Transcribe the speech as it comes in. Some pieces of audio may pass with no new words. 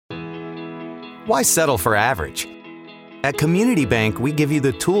Why settle for average? At Community Bank, we give you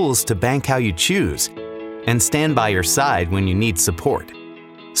the tools to bank how you choose and stand by your side when you need support.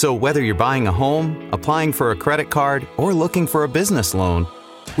 So whether you're buying a home, applying for a credit card, or looking for a business loan,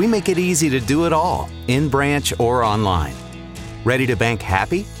 we make it easy to do it all, in branch or online. Ready to bank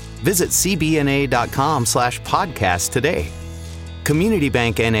happy? Visit cbna.com/podcast today. Community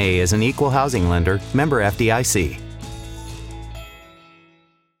Bank NA is an equal housing lender, member FDIC.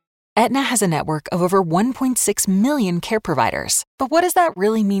 Aetna has a network of over 1.6 million care providers. But what does that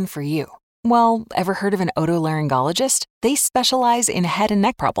really mean for you? Well, ever heard of an otolaryngologist? They specialize in head and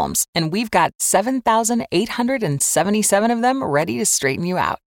neck problems, and we've got 7,877 of them ready to straighten you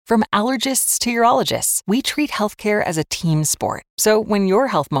out. From allergists to urologists, we treat healthcare as a team sport. So when your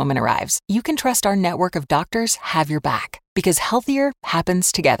health moment arrives, you can trust our network of doctors have your back, because healthier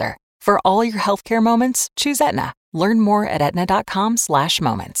happens together. For all your healthcare moments, choose Aetna. Learn more at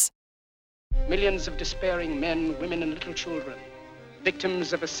aetna.com/moments. Millions of despairing men, women, and little children,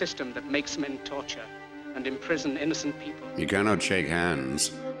 victims of a system that makes men torture and imprison innocent people. You cannot shake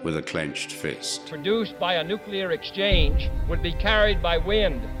hands with a clenched fist. Produced by a nuclear exchange would be carried by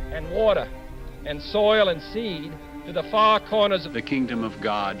wind and water and soil and seed to the far corners of the kingdom of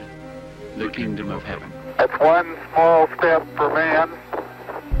God, the kingdom of heaven. It's one small step for man,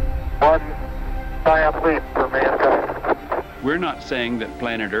 one giant leap for mankind. We're not saying that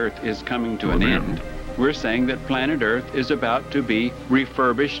planet Earth is coming to an end. We're saying that planet Earth is about to be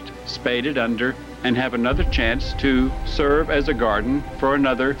refurbished, spaded under, and have another chance to serve as a garden for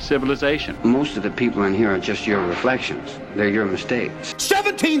another civilization. Most of the people in here are just your reflections. They're your mistakes.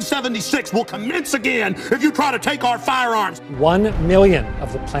 1776 will commence again if you try to take our firearms. 1 million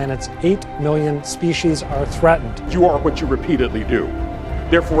of the planet's 8 million species are threatened. You are what you repeatedly do.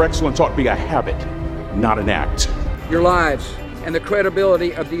 Therefore, excellence ought to be a habit, not an act. Your lives and the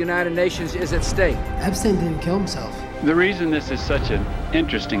credibility of the United Nations is at stake. Epstein didn't kill himself. The reason this is such an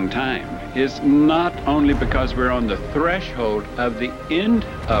interesting time is not only because we're on the threshold of the end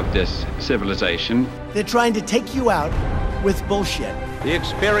of this civilization. They're trying to take you out with bullshit. The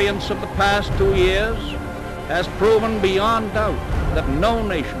experience of the past 2 years has proven beyond doubt that no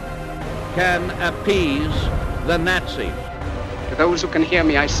nation can appease the Nazis. To those who can hear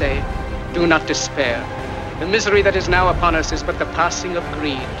me, I say, do not despair. The misery that is now upon us is but the passing of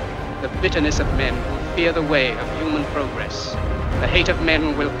greed, the bitterness of men who fear the way of human progress. The hate of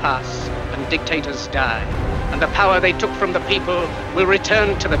men will pass, and dictators die, and the power they took from the people will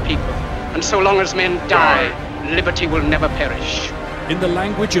return to the people. And so long as men die, liberty will never perish. In the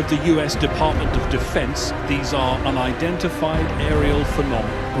language of the U.S. Department of Defense, these are unidentified aerial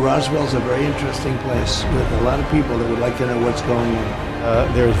phenomena. Roswell's a very interesting place with a lot of people that would like to know what's going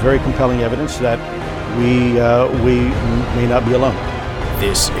on. There is very compelling evidence that we may not be alone.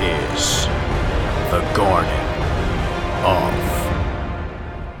 This is the Garden of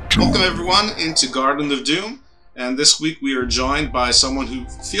Doom. Welcome everyone into Garden of Doom, and this week we are joined by someone who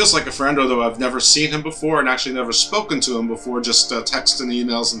feels like a friend, although I've never seen him before and actually never spoken to him before, just text and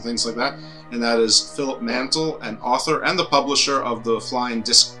emails and things like that, and that is Philip Mantle, an author and the publisher of the Flying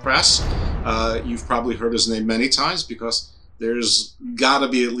Disc Press. You've probably heard his name many times because there's got to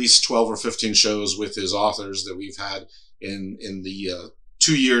be at least 12 or 15 shows with his authors that we've had in the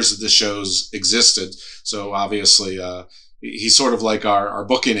 2 years that the show's existed. So obviously, he's sort of like our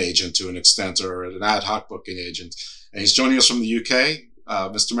booking agent to an extent, or an ad hoc booking agent. And he's joining us from the UK.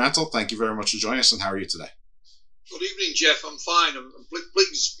 Mr. Mantle, thank you very much for joining us. And how are you today? Good evening, Jeff. I'm fine.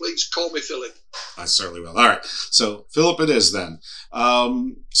 Please call me Philip. I certainly will. All right. So Philip it is then.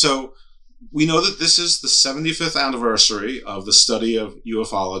 So we know that this is the 75th anniversary of the study of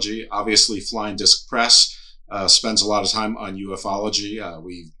ufology. Obviously, Flying Disc Press spends a lot of time on ufology.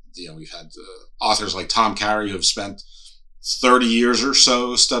 We've had authors like Tom Carey who have spent 30 years or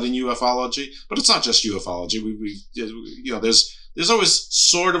so studying ufology, but it's not just ufology. There's always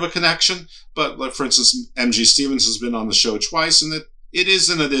sort of a connection, but like for instance, M.G. Stevens has been on the show twice, and it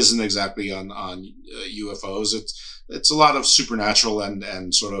isn't exactly on UFOs. It's a lot of supernatural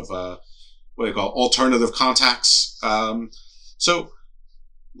and sort of what you call alternative contacts. So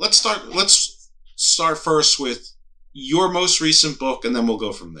let's start first with your most recent book, and then we'll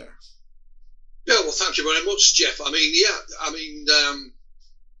go from there. Yeah, well, thank you very much, Jeff.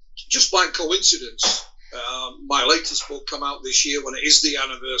 Just by coincidence, my latest book come out this year when it is the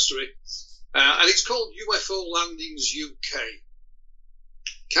anniversary, and it's called UFO Landings UK.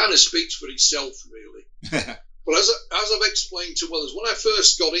 Kind of speaks for itself, really. But as I've explained to others, when I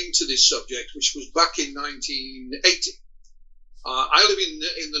first got into this subject, which was back in 1980, I live in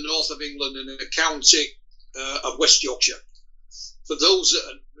the north of England in a county of West Yorkshire. For those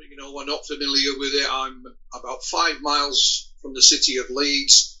that are not familiar with it, I'm about 5 miles from the city of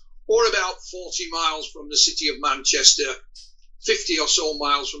Leeds, or about 40 miles from the city of Manchester, 50 or so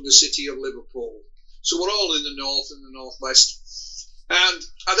miles from the city of Liverpool. So we're all in the north and the northwest. And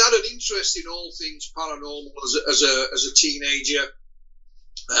I'd had an interest in all things paranormal as a teenager.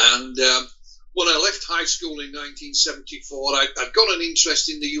 And when I left high school in 1974, I'd got an interest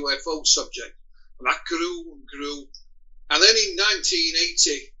in the UFO subject. And that grew and grew. And then in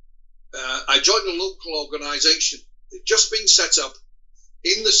 1980, I joined a local organisation. It had just been set up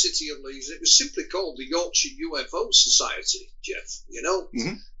in the city of Leeds. It was simply called the Yorkshire UFO Society, Jeff,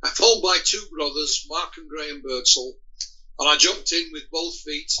 Mm-hmm. Formed by two brothers, Mark and Graham Birdsall, and I jumped in with both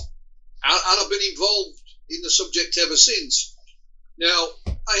feet, and I've been involved in the subject ever since. Now,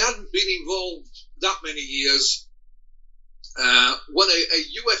 I hadn't been involved that many years when a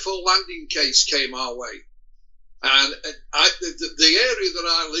UFO landing case came our way, and the area that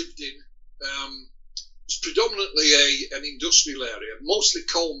I lived in was predominantly an industrial area, mostly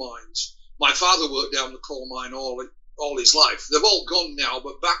coal mines. My father worked down the coal mine all his life. They've all gone now,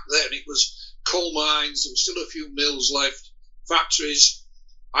 but back then it was coal mines. There were still a few mills left, factories.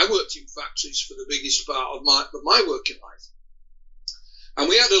 I worked in factories for the biggest part of my working life. And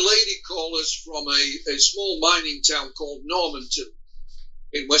we had a lady call us from a small mining town called Normanton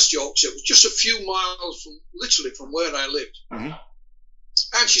in West Yorkshire. It was just a few miles literally from where I lived. Mm-hmm.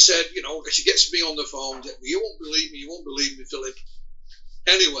 And she said, she gets me on the phone. You won't believe me, Philip.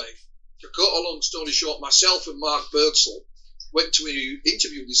 Anyway, to cut a long story short, myself and Mark Birdsall went to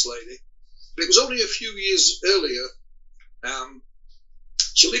interview this lady. But it was only a few years earlier.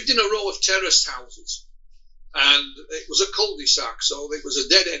 She lived in a row of terraced houses. And it was a cul-de-sac, so it was a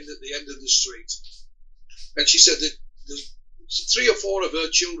dead end at the end of the street. And she said that 3 or 4 of her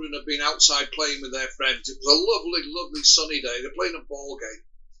children had been outside playing with their friends. It was a lovely, lovely sunny day. They're playing a ball game.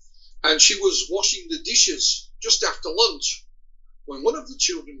 And she was washing the dishes just after lunch when one of the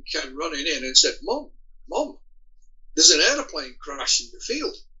children came running in and said, Mom, there's an aeroplane crash in the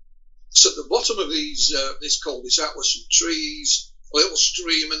field. So at the bottom of this cul-de-sac was some trees, a little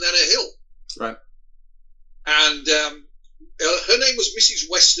stream, and then a hill. Right. And her name was Mrs.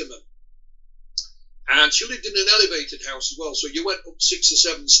 Westerman. And she lived in an elevated house as well. So you went up 6 or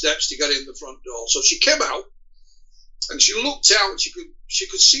 7 steps to get in the front door. So she came out and she looked out. She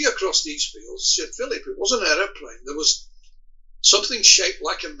could see across these fields. She said, Philip, it wasn't an aeroplane. There was something shaped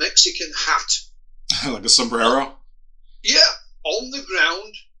like a Mexican hat. Like a sombrero? Yeah, on the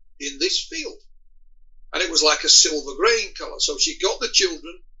ground in this field. And it was like a silver grey in colour. So she got the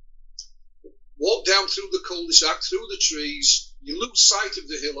children, walked down through the cul-de-sac, through the trees. You lose sight of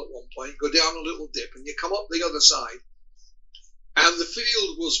the hill at one point, go down a little dip, and you come up the other side. And the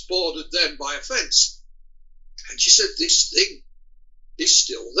field was bordered then by a fence. And she said, this thing is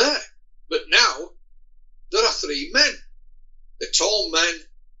still there. But now there are 3 men. They're tall men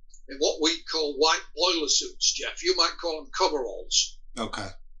in what we call white boiler suits, Jeff. You might call them coveralls. Okay.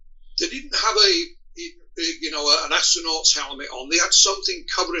 They didn't have an astronaut's helmet on. They had something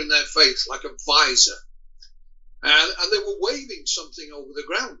covering their face, like a visor. And they were waving something over the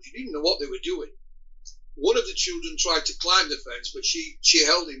ground. You didn't know what they were doing. One of the children tried to climb the fence, but she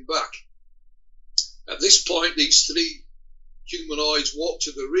held him back. At this point, these 3 humanoids walked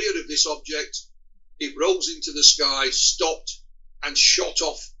to the rear of this object. It rose into the sky, stopped, and shot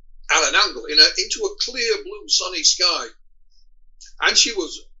off at an angle into a clear blue sunny sky. And she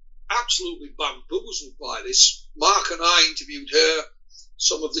was absolutely bamboozled by this. Mark and I interviewed her,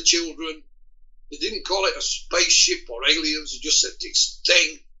 some of the children. They didn't call it a spaceship or aliens. They just said this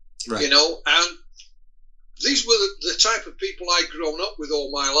thing, right. And these were the type of people I'd grown up with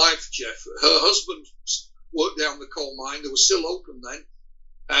all my life, Jeff. Her husband worked down the coal mine. They were still open then.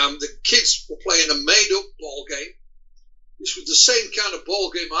 The kids were playing a made-up ball game. This was the same kind of ball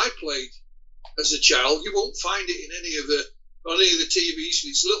game I played as a child. You won't find it in any of the TVs.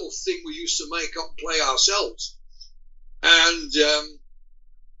 It's a little thing we used to make up and play ourselves. And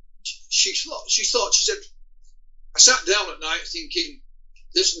she said, I sat down at night thinking,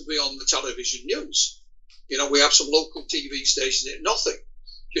 this will be on the television news. We have some local TV stations, nothing.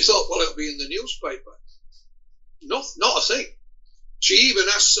 She thought, well, it'll be in the newspaper. Not a thing. She even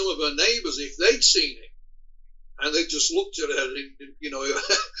asked some of her neighbours if they'd seen it. And they just looked at her,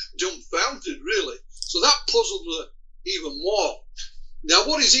 dumbfounded, really. So that puzzled her even more. Now,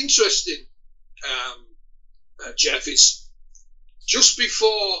 what is interesting, Jeff, is just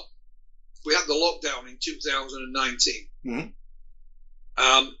before we had the lockdown in 2019, mm-hmm.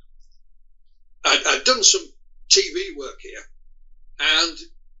 I'd done some TV work here, and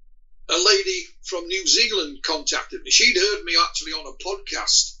a lady from New Zealand contacted me. She'd heard me actually on a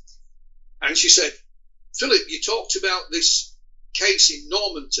podcast And she said, Philip, you talked about this case in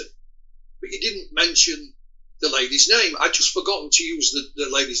Normanton, but you didn't mention the lady's name. I'd just forgotten to use the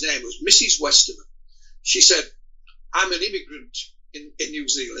lady's name. It was Mrs. Westerman. She said, I'm an immigrant in New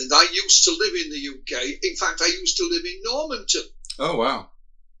Zealand. I used to live in the UK. In fact, I used to live in Normanton. Oh, wow.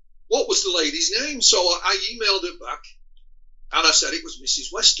 What was the lady's name? So I emailed her back, and I said it was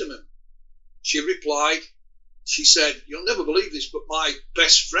Mrs. Westerman. She replied, she said, you'll never believe this, but my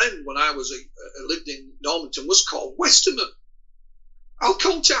best friend when I was lived in Normanton was called Westerman. I'll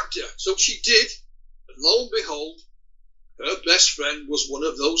contact her. So she did, and lo and behold, her best friend was one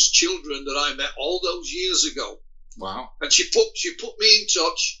of those children that I met all those years ago. Wow. And she put me in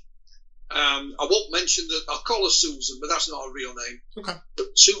touch. I won't mention that. I'll call her Susan, but that's not her real name. Okay. But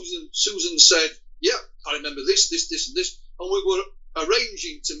Susan said, yeah, I remember this, and this. And we were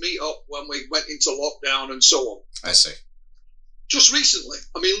arranging to meet up when we went into lockdown and so on. I see. Just recently,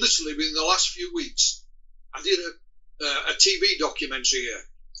 I mean, literally within the last few weeks, I did a TV documentary here.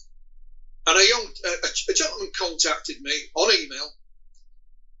 And a gentleman contacted me on email.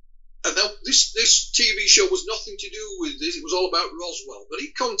 And now this TV show was nothing to do with this. It was all about Roswell. But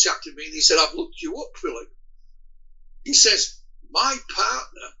he contacted me and he said, I've looked you up, Philip. He says, my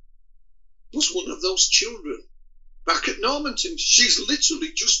partner was one of those children back at Normanton. She's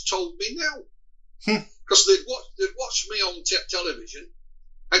literally just told me now. Because they'd watched me on television,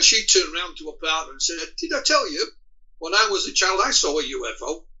 and she turned around to her partner and said, did I tell you, when I was a child, I saw a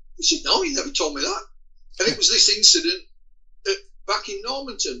UFO? He said, no, he never told me that. And it was this incident back in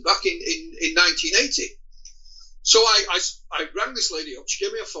Normanton, back in 1980. So I rang this lady up. She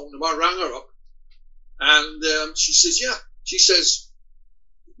gave me a phone number. I rang her up. And she says, yeah. She says,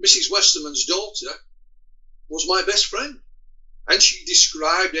 Mrs. Westerman's daughter was my best friend. And she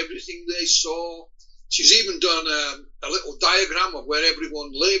described everything they saw. She's even done a little diagram of where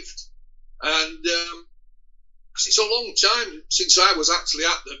everyone lived. And because it's a long time since I was actually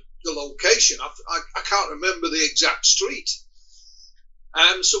at the location. I can't remember the exact street.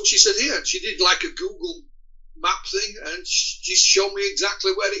 So she said, here, she did like a Google map thing, and she showed me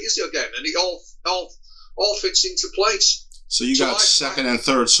exactly where it is again, and it all fits into place. So you got second and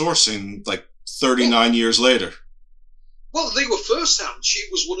third sourcing like 39 years later. Well, they were first-hand. She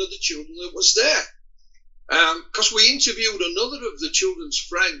was one of the children that was there. Because we interviewed another of the children's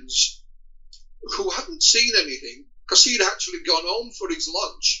friends who hadn't seen anything, because he'd actually gone home for his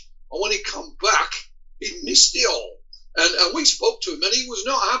lunch, and when he come back, he'd missed it all. And we spoke to him, and he was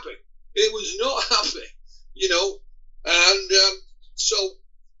not happy. He was not happy, you know. And so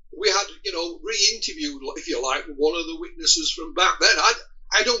we had, you know, re-interviewed, if you like, one of the witnesses from back then.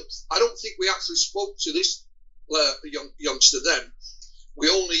 I don't think we actually spoke to this youngster then. We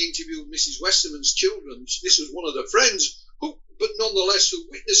only interviewed Mrs. Westerman's children. This was one of the friends, but nonetheless, who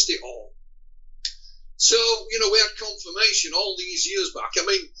witnessed it all. So, you know, we had confirmation all these years back. I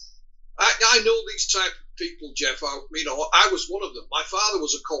mean, I know these type of people, Jeff. I was one of them. My father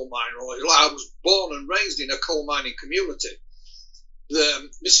was a coal miner. I was born and raised in a coal mining community.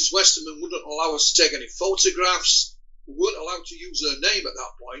 Mrs. Westerman wouldn't allow us to take any photographs. We weren't allowed to use her name at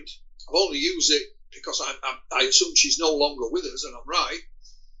that point. I've only used it because I assume she's no longer with us, and I'm right.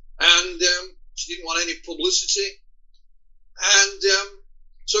 And she didn't want any publicity. And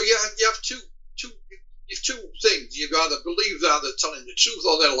so you have two things. You either believe that they're telling the truth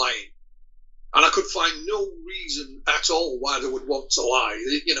or they're lying. And I could find no reason at all why they would want to lie,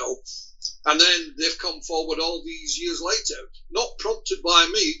 you know. And then they've come forward all these years later, not prompted by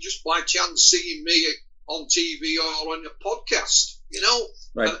me, just by chance seeing me on TV or on a podcast, you know.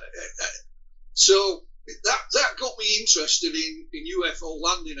 Right. So that got me interested in UFO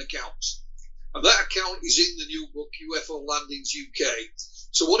landing accounts. And that account is in the new book, UFO Landings UK.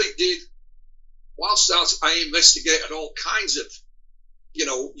 So what it did, whilst I investigated all kinds of, you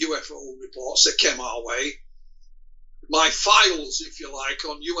know, UFO reports that came our way, my files, if you like,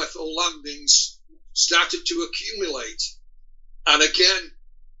 on UFO landings started to accumulate. And again,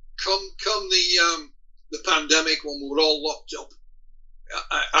 come the pandemic, when we were all locked up,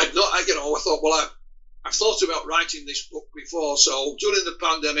 I thought, well, I've thought about writing this book before. So during the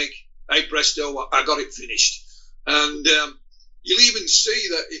pandemic, hey presto, I got it finished. And you'll even see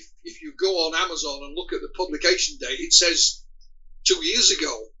that if you go on Amazon and look at the publication date, it says 2 years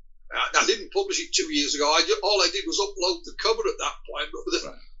ago. I didn't publish it 2 years ago. All I did was upload the cover at that point. But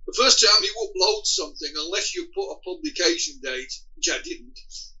the first time you upload something, unless you put a publication date, which I didn't,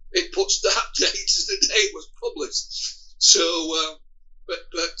 it puts that date as the day it was published. So, but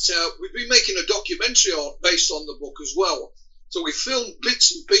we've been making a documentary based on the book as well. So we filmed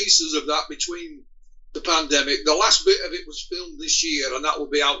bits and pieces of that between the pandemic. The last bit of it was filmed this year, and that will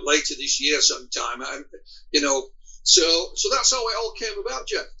be out later this year sometime. So that's how it all came about,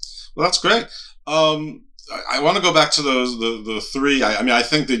 Jeff. Well, that's great. I want to go back to the three. I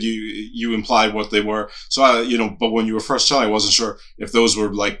think that you implied what they were. So but when you were first telling, I wasn't sure if those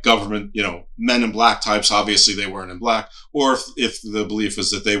were like government, men in black types. Obviously, they weren't in black, or if the belief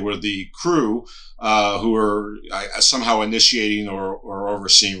is that they were the crew who were somehow initiating or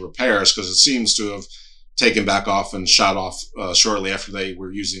overseeing repairs, because it seems to have taken back off and shot off shortly after they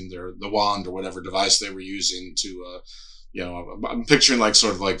were using the wand or whatever device they were using to. I'm picturing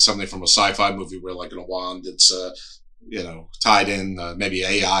sort of like something from a sci-fi movie where like in a wand it's tied in maybe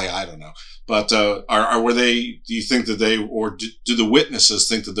AI, I don't know. But were they? Do you think that they, or do the witnesses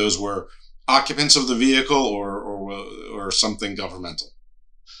think that those were occupants of the vehicle or something governmental?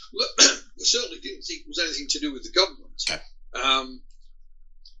 We certainly didn't think it was anything to do with the government. Okay.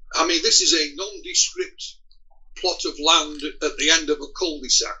 This is a nondescript plot of land at the end of a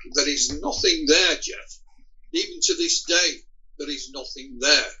cul-de-sac. There is nothing there, Jeff. Even to this day, there is nothing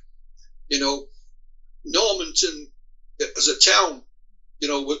there. Normanton as a town,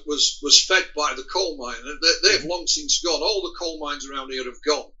 was fed by the coal mine. They've long since gone. All the coal mines around here have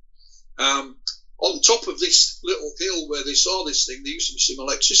gone. On top of this little hill where they saw this thing, there used to be some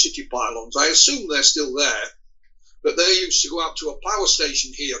electricity pylons. I assume they're still there, but they used to go out to a power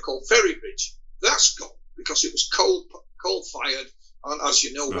station here called Ferrybridge. That's gone because it was coal-fired. And as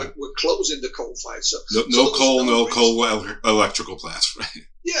you know, right. we're closing the coal fire. So no coal electrical plants, right?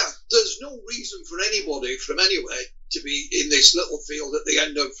 Yeah, there's no reason for anybody from anywhere to be in this little field at the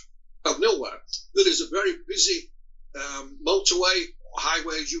end of nowhere. There is a very busy motorway, or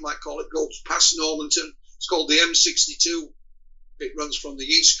highway as you might call it, goes past Normanton. It's called the M62. It runs from the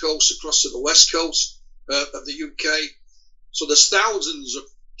east coast across to the west coast of the UK. So there's thousands of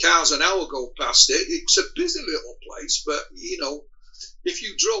cars an hour go past it. It's a busy little place, but if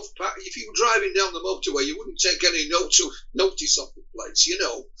you were driving down the motorway, you wouldn't take any notice of the place,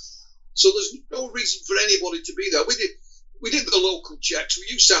 So there's no reason for anybody to be there. We did the local checks.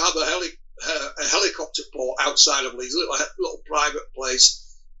 We used to have a helicopter port outside of Leeds, a little private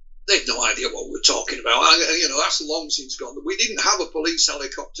place. They've no idea what we're talking about. That's long since gone. We didn't have a police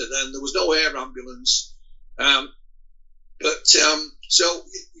helicopter then. There was no air ambulance. So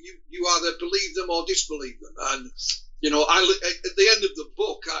you either believe them or disbelieve them. And at the end of the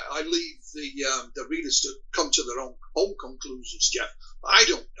book, I leave the readers to come to their own conclusions, Jeff. I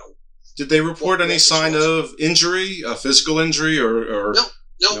don't know. Did they report any sign of injury, physical injury, or?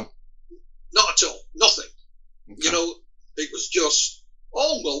 No, not at all. Nothing. Okay. It was just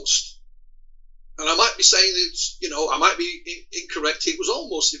almost, and I might be saying it's, I might be incorrect. It was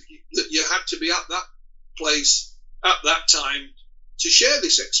almost that you had to be at that place at that time to share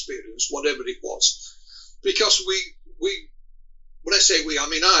this experience, whatever it was, because when I say we,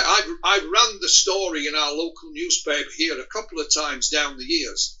 I've ran the story in our local newspaper here a couple of times down the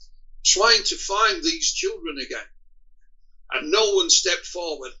years, trying to find these children again. And no one stepped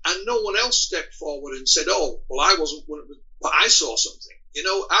forward, and no one else stepped forward and said, oh, well, I wasn't one of them, but I saw something.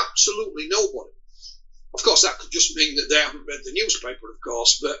 Absolutely nobody. Of course, that could just mean that they haven't read the newspaper, of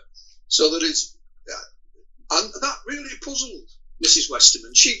course, but so that is, and that really puzzled Mrs.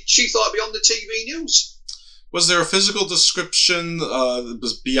 Westerman. She thought it'd be on the TV news. Was there a physical description that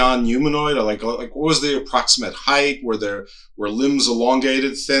was beyond humanoid? Or like what was the approximate height? Were limbs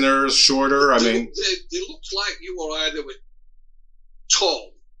elongated, thinner, shorter? They looked like you or I. They were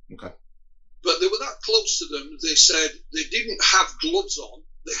tall. Okay. But they were that close to them. They said they didn't have gloves on.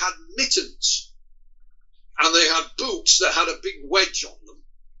 They had mittens. And they had boots that had a big wedge on them.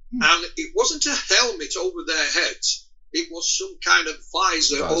 And it wasn't a helmet over their heads. It was some kind of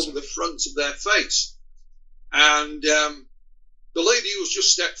visor over the front of their face. And the lady who's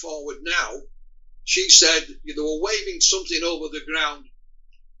just stepped forward now, she said they were waving something over the ground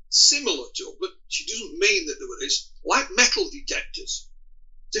similar to, but she doesn't mean that there were this, like metal detectors,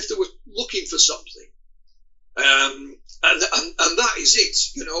 as if they were looking for something. And that is it.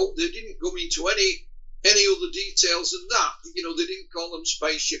 They didn't go into any other details than that. They didn't call them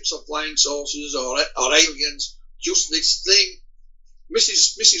spaceships or flying saucers or aliens, just this thing.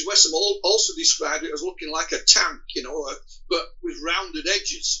 Mrs. Westham also described it as looking like a tank, but with rounded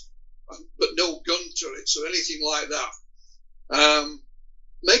edges, but no gun turrets or anything like that.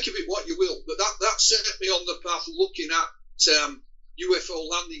 Make of it what you will, but that set me on the path looking at UFO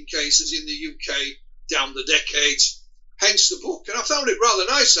landing cases in the UK down the decades, hence the book. And I found it rather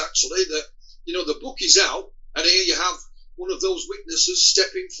nice, actually, that, the book is out, and here you have one of those witnesses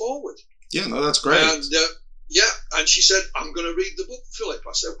stepping forward. Yeah, no, that's great. And, and she said, I'm going to read the book, Philip.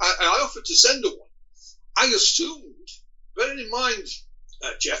 I said, I offered to send her one. I assumed, bearing in mind,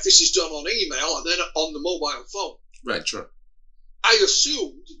 Jeff, this is done on email and then on the mobile phone. Right, sure. I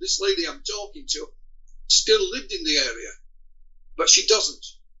assumed this lady I'm talking to still lived in the area, but she doesn't.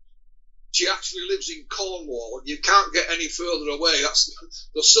 She actually lives in Cornwall, and you can't get any further away. That's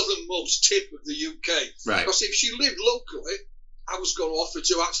the southernmost tip of the UK. Right. Because if she lived locally, I was going to offer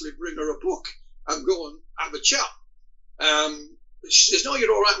to actually bring her a book and go and have a chat. She says, "No,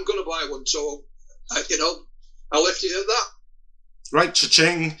 you're all right. I'm going to buy one." So, I left it at that. Right,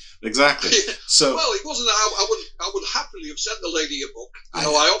 cha-ching, exactly. So, well, it wasn't. I would happily have sent the lady a book. I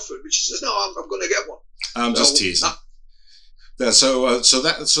offered, but she says, "No, I'm going to get one." I'm just teasing. So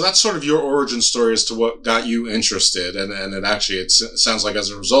that's sort of your origin story as to what got you interested, and it actually it sounds like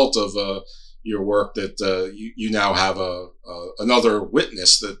as a result of your work that you now have another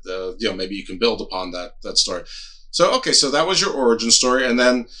witness that maybe you can build upon that story. So okay, so that was your origin story,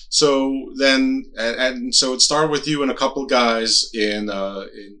 and so it started with you and a couple guys in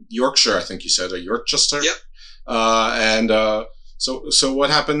Yorkshire, I think you said, or Yorkshire. Yep. So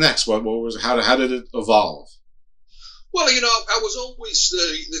what happened next? What was how did it evolve? Well, I was always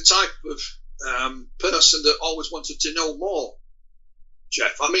the type of person that always wanted to know more,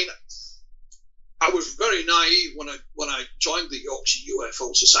 Jeff. I mean, I was very naive when I joined the Yorkshire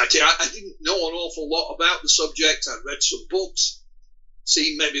UFO Society. I didn't know an awful lot about the subject. I'd read some books,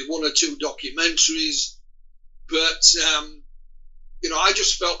 seen maybe one or two documentaries, but I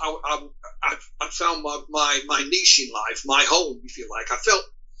just felt I'd found my niche in life, my home, if you like. I felt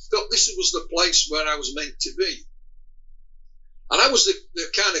this was the place where I was meant to be. And I was the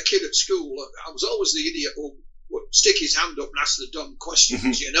kind of kid at school. I was always the idiot who would stick his hand up and ask the dumb questions,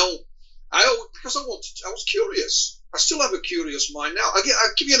 because I was curious. I still have a curious mind now. I'll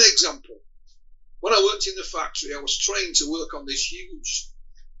give you an example. When I worked in the factory, I was trained to work on this huge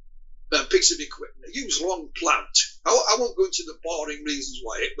piece of equipment, a huge long plant. I won't go into the boring reasons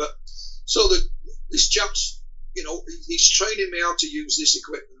why but so this chap's, he's training me how to use this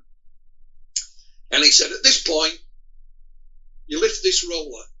equipment. And he said, at this point, you lift this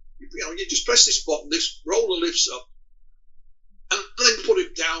roller. You just press this button, this roller lifts up, and then put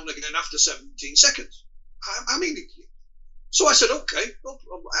it down again after 17 seconds. I mean, so I said, okay, no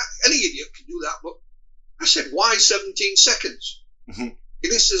problem. Any idiot can do that, but I said, why 17 seconds? Mm-hmm. And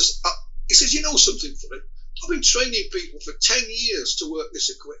he says, you know something, Philip? I've been training people for 10 years to work this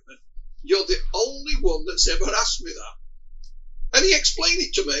equipment. You're the only one that's ever asked me that. And he explained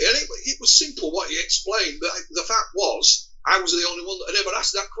it to me, and it was simple what he explained, but the fact was, I was the only one that had ever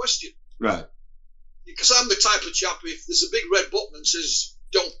asked that question. Right. Because I'm the type of chap, if there's a big red button that says,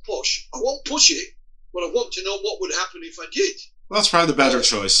 don't push, I won't push it, but I want to know what would happen if I did. Well, that's probably the better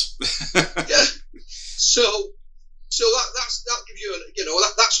choice. Yeah. So that gives you,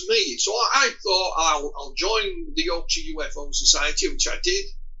 that's me. So I thought I'll join the Yorkshire UFO Society, which I did.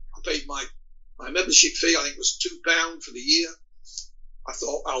 I paid my membership fee, I think it was £2 for the year. I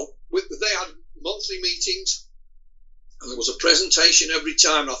thought they had monthly meetings, and there was a presentation every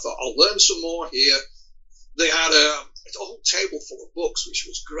time. And I thought, I'll learn some more here. They had a whole table full of books, which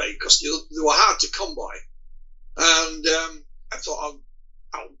was great because they were hard to come by. And I thought,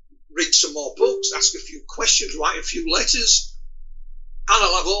 I'll read some more books, ask a few questions, write a few letters, and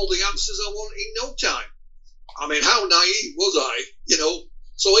I'll have all the answers I want in no time. I mean, how naive was I?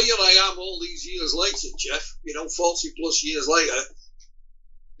 So here I am all these years later, Jeff, 40 plus years later,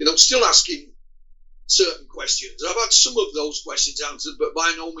 still asking certain questions. I've had some of those questions answered, but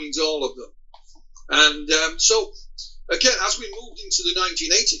by no means all of them. And so, again, as we moved into the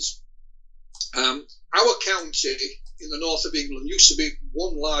 1980s, our county in the north of England used to be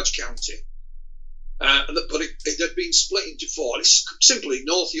one large county, but it had been split into four. It's simply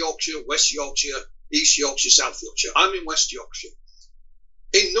North Yorkshire, West Yorkshire, East Yorkshire, South Yorkshire. I'm in West Yorkshire.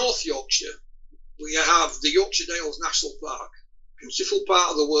 In North Yorkshire, we have the Yorkshire Dales National Park, beautiful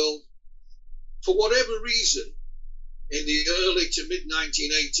part of the world. For whatever reason, in the early to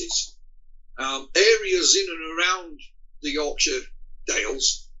mid-1980s, areas in and around the Yorkshire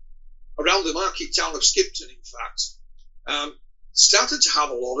Dales, around the market town of Skipton, in fact, started to have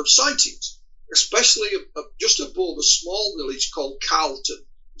a lot of sightings, especially just above a small village called Carlton.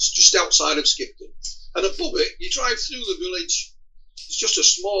 It's just outside of Skipton. And above it, you drive through the village, it's just a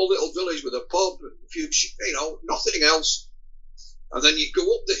small little village with a pub and a few, nothing else. And then you go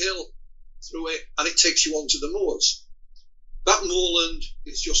up the hill through it, and it takes you onto the moors. That moorland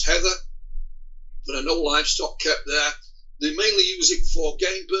is just heather. There are no livestock kept there. They mainly use it for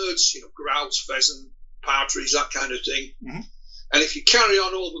game birds, grouse, pheasant, partridge, that kind of thing. Mm-hmm. And if you carry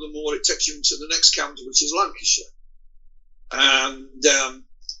on over the moor, it takes you into the next county, which is Lancashire. And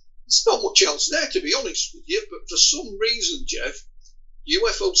There's not much else there, to be honest with you, but for some reason, Jeff,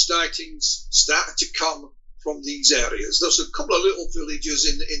 UFO sightings started to come from these areas. There's a couple of little villages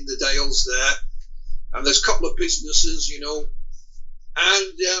in the Dales there, and there's a couple of businesses, you know,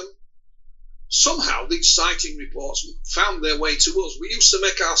 and somehow these sighting reports found their way to us. We used to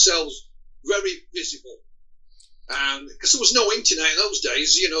make ourselves very visible, and because there was no internet in those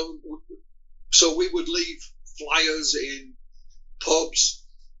days, you know, so we would leave flyers in pubs,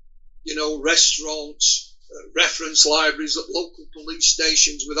 you know, restaurants, reference libraries at local police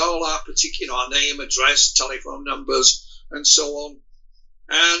stations with all our particular, our name, address, telephone numbers, and so on.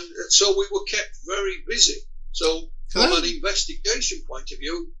 And so we were kept very busy. So from an investigation point of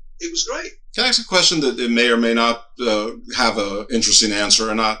view, it was great. Can I ask a question that it may or may not have an interesting answer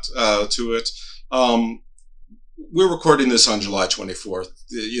or not to it? We're recording this on July 24th.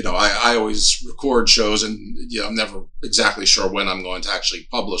 You know, I always record shows, and you know, I'm never exactly sure when I'm going to actually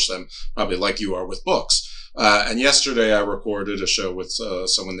publish them, probably like you are with books. And yesterday I recorded a show with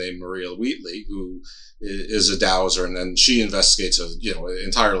someone named Maria Wheatley, who is a dowser, and then she investigates a, you know,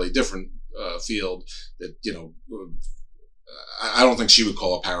 entirely different field that, you know, I don't think she would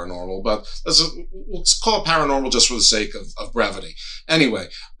call it paranormal, but let's call it paranormal just for the sake of brevity. Anyway,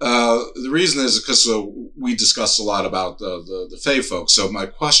 the reason is because we discussed a lot about the Fae folks. So my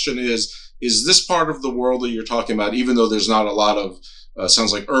question is this part of the world that you're talking about, even though there's not a lot of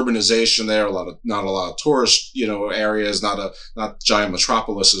sounds like urbanization there, not a lot of tourist, you know, areas, not giant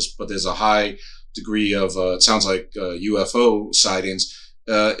metropolises, but there's a high degree of it sounds like UFO sightings.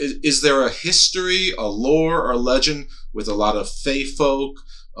 Is there a history, a lore, or legend with a lot of Fae folk,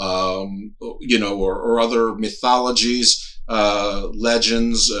 you know, or other mythologies,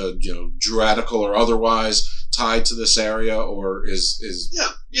 legends, you know, Druidical or otherwise, tied to this area, or is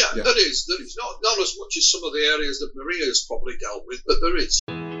yeah. There is not as much as some of the areas that Maria has probably dealt with, but there is.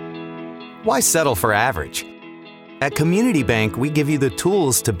 Why settle for average? At Community Bank, we give you the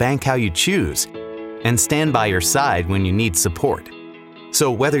tools to bank how you choose and stand by your side when you need support. So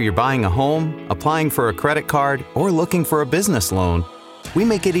whether you're buying a home, applying for a credit card, or looking for a business loan, we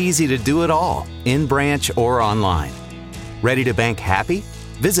make it easy to do it all, in branch or online. Ready to bank happy?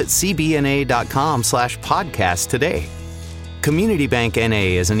 Visit cbna.com/podcast today. Community Bank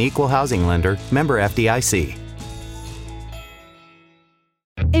NA is an equal housing lender, member FDIC.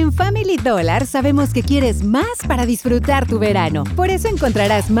 En Family Dollar sabemos que quieres más para disfrutar tu verano. Por eso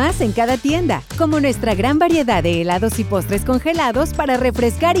encontrarás más en cada tienda, como nuestra gran variedad de helados y postres congelados para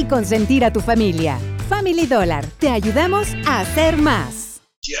refrescar y consentir a tu familia. Family Dollar, te ayudamos a hacer más.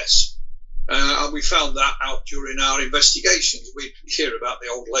 Yes, and we found that out during our investigations. We hear about the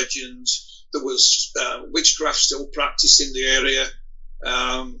old legends. There was witchcraft still practiced in the area.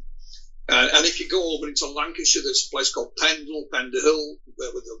 And if you go over into Lancashire, there's a place called Penderhill,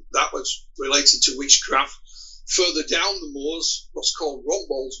 that was related to witchcraft. Further down the moors, what's called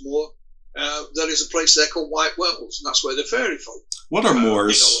Rombold's Moor, there is a place there called White Wells, and that's where the fairy folk. What are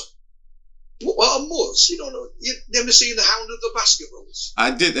moors? You know, what are moors? You don't know. You've never seen The Hound of the Baskervilles?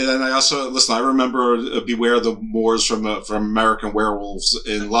 I did, and I also listen. I remember Beware the Moors from American Werewolves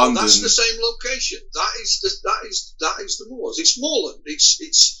in London. Well, that's the same location. That is the moors. It's moorland. It's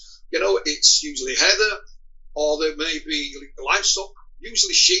you know, it's usually heather, or there may be livestock,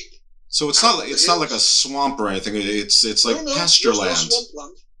 usually sheep. So it's not like a swamp or anything. It's like pasture land. No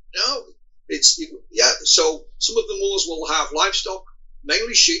swampland. No, So some of the moors will have livestock,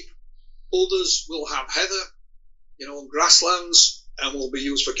 mainly sheep. Others will have heather, you know, and grasslands, and will be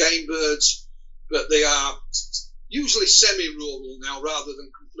used for game birds. But they are usually semi-rural now, rather than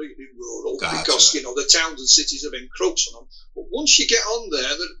completely rural, because you know the towns and cities have encroached on them. But once you get on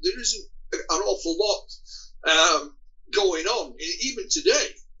there isn't an awful lot going on, even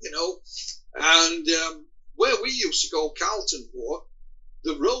today, you know. And where we used to go, Carlton Moor,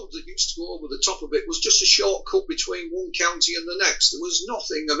 the road that used to go over the top of it was just a shortcut between one county and the next. There was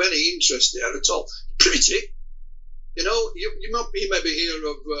nothing of any interest there at all. Pretty, you know. You maybe hear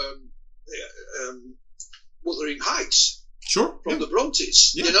of Wuthering Heights, sure, from the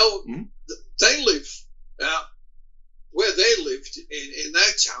Brontes. Yeah. You know, they live where they lived in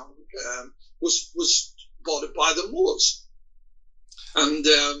their town was bordered by the moors, and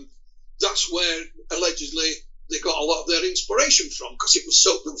that's where allegedly they got a lot of their inspiration from, because it was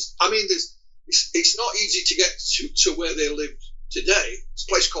so. I mean, it's not easy to get to where they lived today. It's a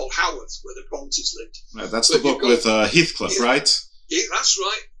place called Haworth where the Brontes lived. Right, that's the book with Heathcliff, right? Yeah, that's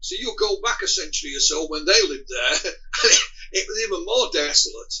right. So you'll go back a century or so when they lived there. It was even more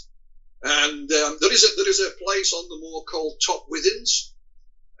desolate. And there is a place on the moor called Top Withens,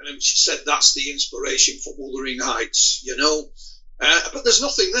 and she said that's the inspiration for Wuthering Heights, you know. But there's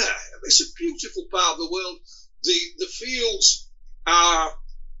nothing there. It's a beautiful part of the world. The fields are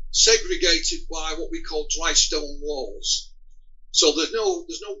segregated by what we call dry stone walls. So there's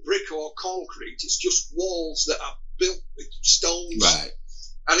no brick or concrete. It's just walls that are built with stones. Right.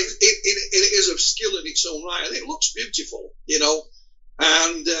 And it is of skill in its own right, and it looks beautiful, you know.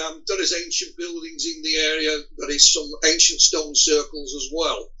 And there is ancient buildings in the area. There is some ancient stone circles as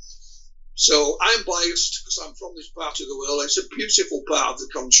well. So I'm biased because I'm from this part of the world. It's a beautiful part of the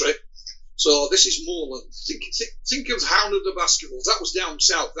country. So this is moorland. Think of Hound of the Baskervilles. That was down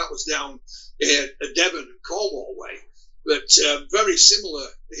south. That was down Devon and Cornwall way, but very similar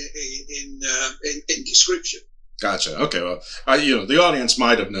in description. Gotcha. Okay. Well, the audience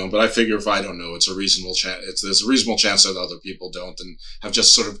might have known, but I figure if I don't know, it's a reasonable chance. There's a reasonable chance that other people don't, and have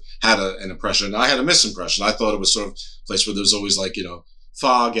just sort of had an impression. I had a misimpression. I thought it was sort of a place where there's always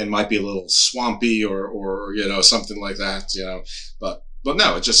fog and might be a little swampy or something like that. But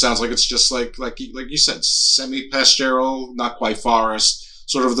no, it just sounds like it's just like you said, semi-pastoral, not quite forest,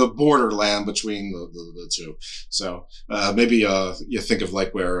 sort of the borderland between the two. So maybe you think of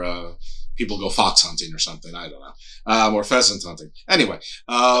where people go fox hunting or something. I don't know, or pheasant hunting. Anyway,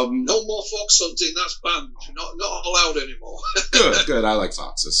 no more fox hunting. That's banned. Not allowed anymore. Good. I like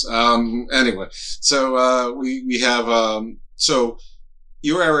foxes. Anyway, so we have so.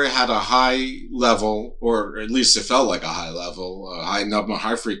 Your area had a high level, or at least it felt like a high level, high number,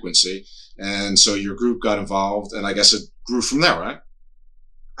 high frequency, and so your group got involved, and I guess it grew from there, right?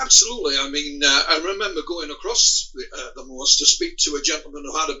 Absolutely. I mean, I remember going across the moors to speak to a gentleman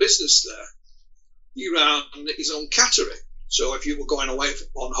who had a business there. He ran his own cattery, so if you were going away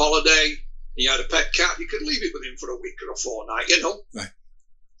on holiday, and you had a pet cat, you could leave it with him for a week or a fortnight, you know. Right.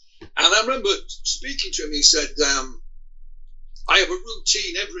 And I remember speaking to him. He said, I have a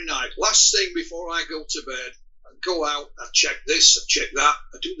routine every night. Last thing before I go to bed, I go out, I check this, I check that.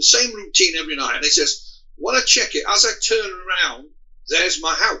 I do the same routine every night. And he says, when I check it, as I turn around, there's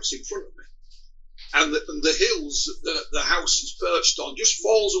my house in front of me. And the hills that the house is perched on just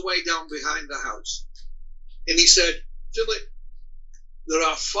falls away down behind the house. And he said, Philip, there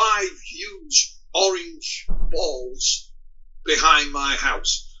are 5 huge orange balls behind my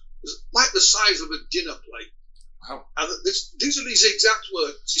house, like the size of a dinner plate. Wow. And these are his exact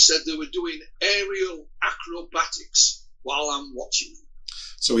words. He said they were doing aerial acrobatics while I'm watching them.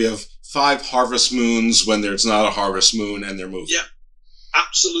 So we have 5 harvest moons when there's not a harvest moon and they're moving. Yeah,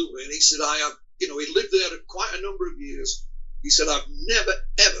 absolutely. And he said, he lived there quite a number of years. He said, I've never,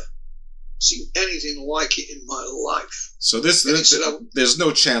 ever seen anything like it in my life. So there's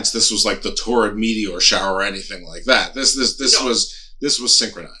no chance this was like the torrid meteor shower or anything like that. This was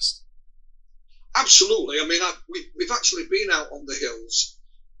synchronized. Absolutely. I mean, we've actually been out on the hills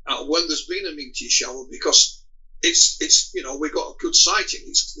when there's been a meteor shower because it's we got a good sighting.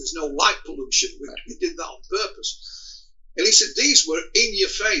 There's no light pollution. We did that on purpose. And he said these were in your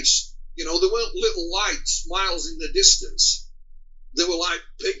face. They weren't little lights miles in the distance. They were like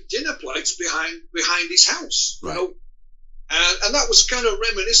big dinner plates behind his house. Right. And that was kind of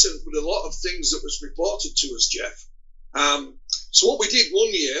reminiscent with a lot of things that was reported to us, Jeff. So what we did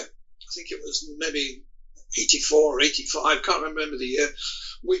one year, I think it was maybe 84 or 85, can't remember the year,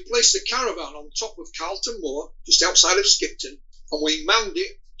 we placed a caravan on top of Carlton Moor, just outside of Skipton, and we manned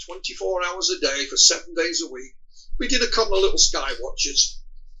it 24 hours a day for 7 days a week. We did a couple of little sky watches,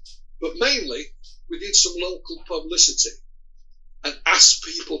 but mainly we did some local publicity and asked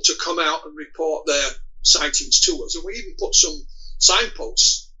people to come out and report their sightings to us. And we even put some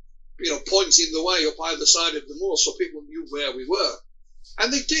signposts, pointing the way up either side of the moor so people knew where we were.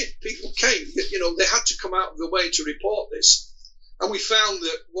 And they did. People came. They had to come out of the way to report this. And we found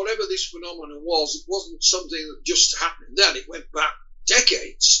that whatever this phenomenon was, it wasn't something that just happened then. It went back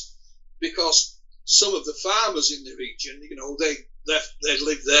decades because some of the farmers in the region, they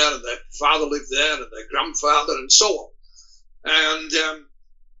lived there and their father lived there and their grandfather and so on. And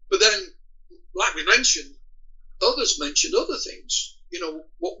but then, like we mentioned, others mentioned other things,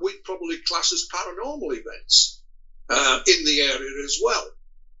 what we'd probably class as paranormal events. In the area as well.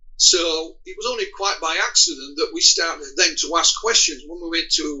 So it was only quite by accident that we started then to ask questions when we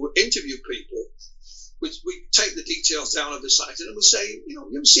went to interview people. We'd take the details down of the site and we'd say,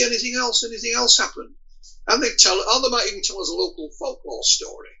 you ever see anything else happen? And they'd they might even tell us a local folklore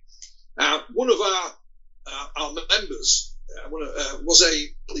story. One of our members was a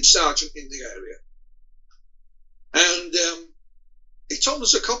police sergeant in the area. And he told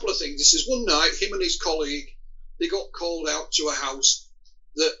us a couple of things. He says one night, him and his colleague, they got called out to a house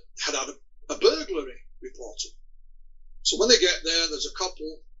that had a burglary reported. So when they get there, there's a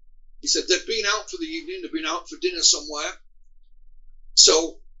couple. He said they've been out for the evening, they've been out for dinner somewhere,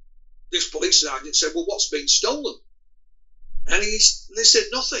 So this police sergeant said, well, what's been stolen? And they said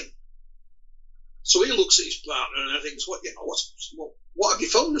nothing. So he looks at his partner and thinks, what have you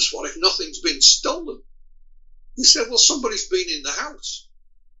phoned us for if nothing's been stolen? He said, well, somebody's been in the house.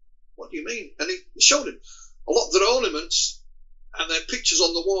 What do you mean? And he showed him a lot of their ornaments and their pictures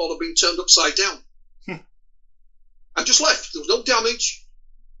on the wall have been turned upside down. And just left. There was no damage.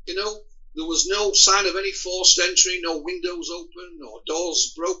 There was no sign of any forced entry, no windows open or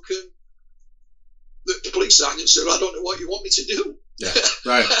doors broken. The police sergeant said, I don't know what you want me to do. Yeah,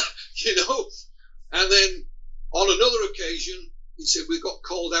 right. And then on another occasion, he said, we got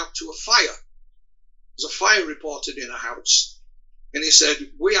called out to a fire. There's a fire reported in a house. And he said,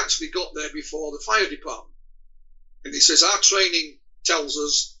 we actually got there before the fire department. And he says, our training tells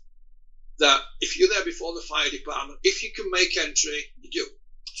us that if you're there before the fire department, if you can make entry, you do.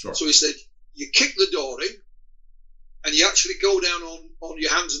 Sure. So he said, you kick the door in and you actually go down on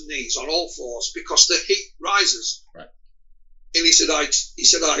your hands and knees on all fours because the heat rises. Right. And he said, it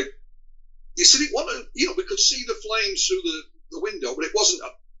wasn't, we could see the flames through the window, but it wasn't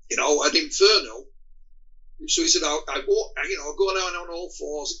an inferno. So he said, I walk, go down on all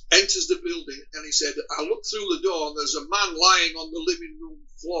fours, enters the building, and he said, I look through the door and there's a man lying on the living room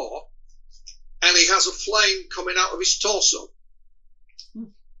floor and he has a flame coming out of his torso.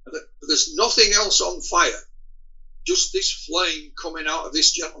 There's nothing else on fire, just this flame coming out of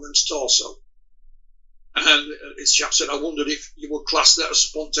this gentleman's torso. And this chap said, I wondered if you would class that as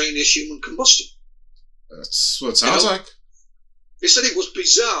spontaneous human combustion. That's what it sounds like. He said it was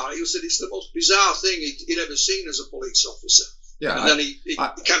bizarre. He said it's the most bizarre thing he'd ever seen as a police officer. Yeah, and then he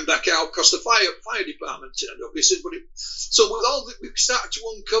came back out because the fire department turned up. He said, so with all that, we've started to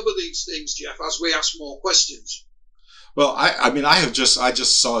uncover these things, Jeff, as we ask more questions. Well, I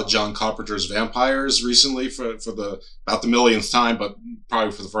just saw John Carpenter's Vampires recently for about the millionth time, but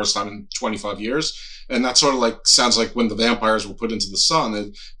probably for the first time in 25 years. And that sort of sounds like when the vampires were put into the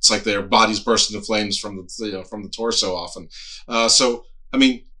sun, it's like their bodies burst into flames from the torso often. Was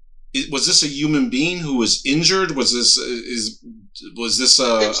this a human being who was injured? Was this It was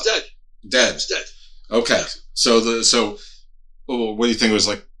dead. Dead. It was dead. Okay. Yeah. So what do you think? It was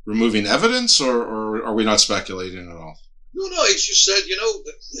like removing evidence, or are we not speculating at all? No, he's just said,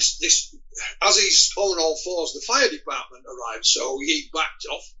 this as he's on all fours, the fire department arrived, so he backed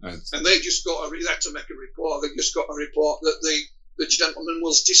off, right. And they just they had to make a report. They just got a report that the gentleman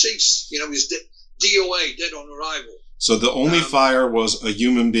was deceased. He was DOA, dead on arrival. So the only fire was a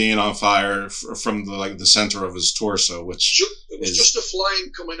human being on fire from the center of his torso, which it was just a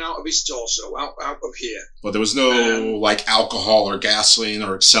flame coming out of his torso, out of here. But there was no alcohol or gasoline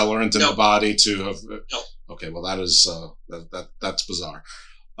or accelerant in the body to have. No. Okay, well that is that's bizarre.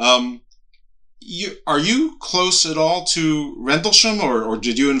 Are you close at all to Rendlesham, or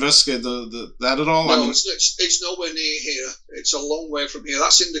did you investigate that at all? No, it's nowhere near here. It's a long way from here.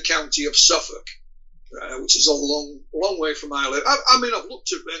 That's in the county of Suffolk. Which is a long way from where I live. I've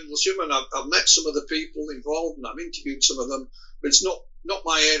looked at Rendlesham and I've met some of the people involved and I've interviewed some of them, but it's not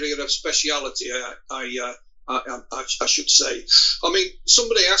my area of speciality. I should say.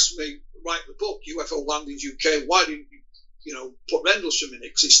 Somebody asked me, write the book UFO Landings UK. Why didn't you put Rendlesham in it?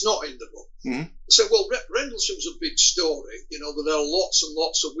 Because it's not in the book. Mm-hmm. I said, well, Rendlesham's a big story. There are lots and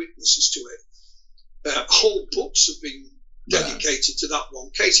lots of witnesses to it. Whole books have been dedicated to that one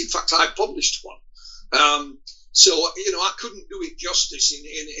case. In fact, I published one. So I couldn't do it justice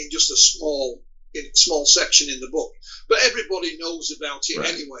in just a small section in the book. But everybody knows about it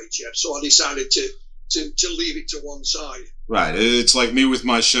anyway, Jeff. So I decided to leave it to one side. Right. It's like me with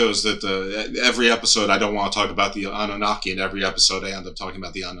my shows that every episode I don't want to talk about the Anunnaki, and every episode I end up talking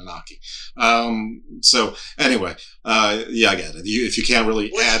about the Anunnaki. So anyway, I get it. If you can't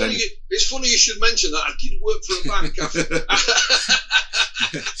really add any... It's funny you should mention that. I did work for a bank.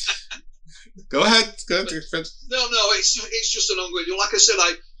 Go ahead. No, it's just an ongoing. Like I said,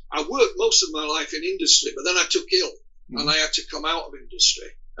 I worked most of my life in industry, but then I took ill and I had to come out of industry.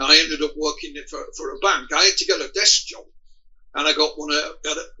 And I ended up working for a bank. I had to get a desk job, and I got one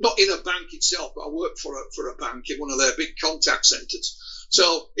not in a bank itself, but I worked for a bank in one of their big contact centres.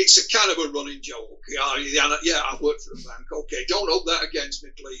 So it's a kind of a running joke. I work for a bank. Okay, don't hold that against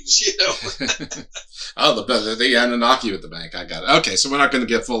me, please. The Anunnaki with the bank. I got it. Okay, so we're not going to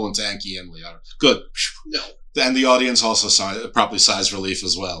get full into Enki and Liara. Good. No. And the audience also probably sighs relief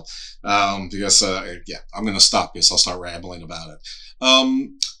as well. Because I'm going to stop because I'll start rambling about it.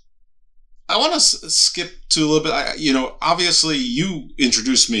 I want to skip to a little bit. Obviously you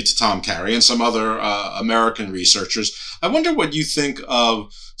introduced me to Tom Carey and some other American researchers. I wonder what you think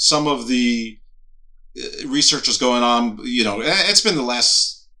of some of the research is going on. You know, it's been the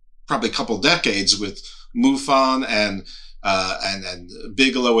last probably couple decades with MUFON and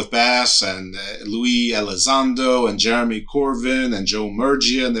Bigelow with Bass and Louis Elizondo and Jeremy Corbin and Joe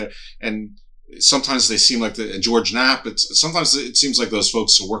Murgia and sometimes they seem like and George Knapp. Sometimes it seems like those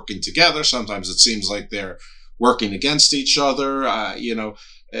folks are working together. Sometimes it seems like they're working against each other.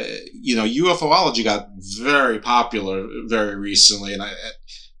 UFOlogy got very popular very recently, and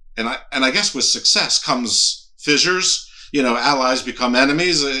I guess with success comes fissures. You know, allies become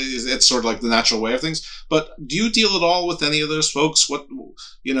enemies. It's sort of like the natural way of things. But do you deal at all with any of those folks? What,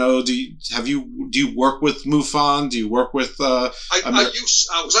 you know, do you work with MUFON? Do you work with? I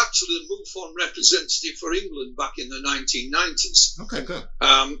was actually the MUFON representative for England back in the 1990s. Okay, good.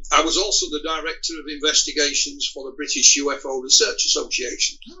 I was also the director of investigations for the British UFO Research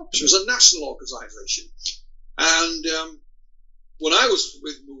Association, which was a national organisation. And when I was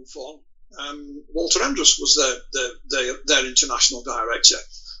with MUFON, Walter Andrus was their international director,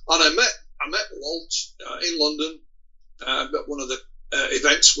 and I met Walt in London at one of the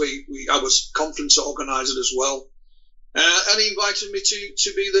events. I was conference organizer as well, and he invited me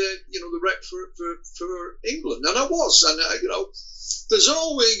to be the rep for England, and I was, and there's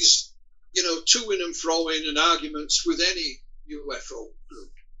always to-ing and fro-ing and arguments with any UFO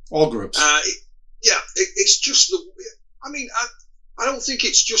group. All groups. It's just I don't think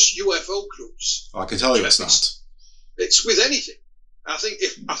it's just UFO groups. I can tell you it's not. It's with anything. I think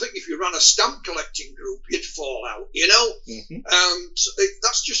if you ran a stamp collecting group, you'd fall out. Mm-hmm. So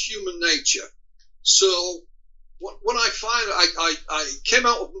that's just human nature. So when I came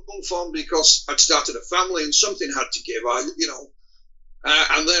out of MUFON because I'd started a family and something had to give.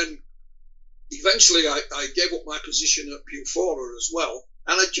 And then eventually I gave up my position at Bufora as well,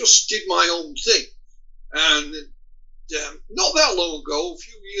 and I just did my own thing. And not that long ago, a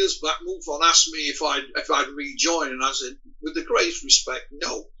few years back, MUFON asked me if I'd rejoin, and I said, with the greatest respect,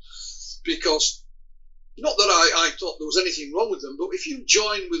 no, because not that I thought there was anything wrong with them, but if you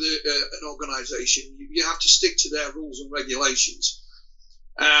join with an organisation, you have to stick to their rules and regulations.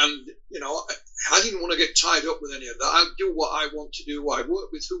 And I didn't want to get tied up with any of that. I do what I want to do. I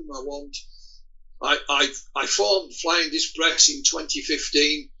work with whom I want. I formed Flying Disc Press in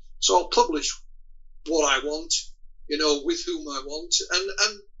 2015, so I'll publish what I want. With whom I want,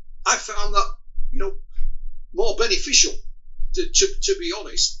 and I found that more beneficial, to be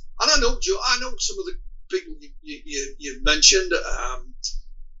honest. And I know some of the people you mentioned.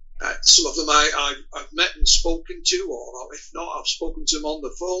 Some of them I've met and spoken to, or if not, I've spoken to them on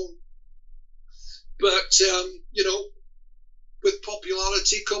the phone. But with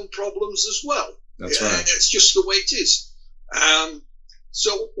popularity come problems as well. That's right. It's just the way it is.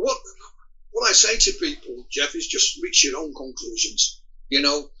 So what I say to people, Jeff, is just reach your own conclusions.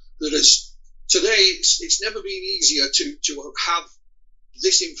 Today it's never been easier to have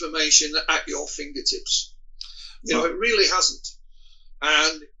this information at your fingertips. It really hasn't,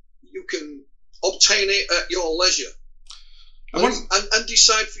 and you can obtain it at your leisure and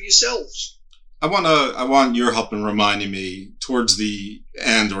decide for yourselves. I want your help in reminding me towards the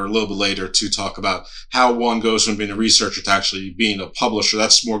end or a little bit later to talk about how one goes from being a researcher to actually being a publisher.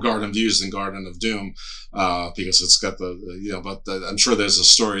 That's more Garden Views than Garden of Doom, because it's got but I'm sure there's a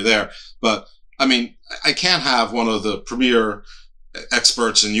story there. But I mean, I can't have one of the premier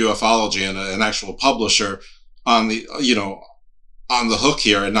experts in ufology and an actual publisher on the hook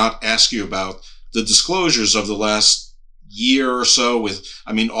here and not ask you about the disclosures of the last year or so with,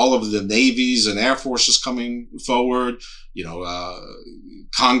 all of the navies and air forces coming forward,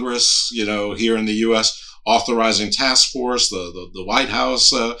 Congress, here in the U.S. authorizing task force, the White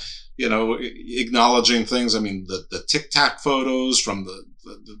House, acknowledging things. The Tic Tac photos from the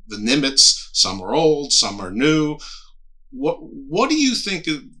Nimitz, some are old, some are new. What do you think?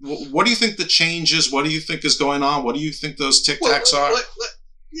 What do you think the change is? What do you think is going on? What do you think those Tic Tacs are?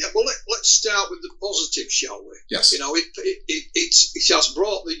 Let's start with the positive, shall we? Yes. It has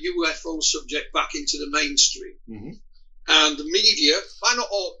brought the UFO subject back into the mainstream. Mm-hmm. And the media, by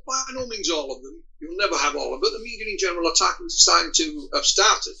no means all of them, you'll never have all of it, the media in general are started to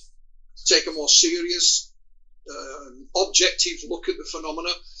take a more serious, objective look at the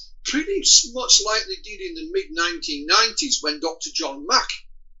phenomena, pretty much like they did in the mid-1990s when Dr. John Mack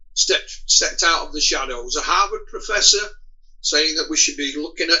stepped out of the shadows, a Harvard professor, saying that we should be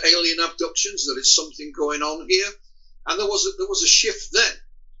looking at alien abductions, there is something going on here. And there was a shift then.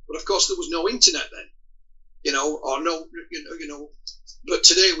 But of course there was no internet then, but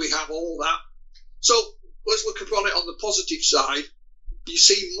today we have all that. So let's look upon it on the positive side. You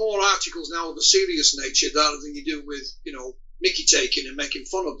see more articles now of a serious nature than you do with, mickey taking and making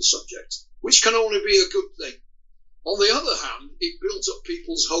fun of the subject, which can only be a good thing. On the other hand, it builds up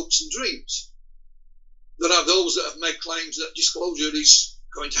people's hopes and dreams. There are those that have made claims that disclosure is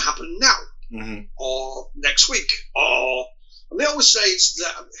going to happen now, or next week, and they always say it's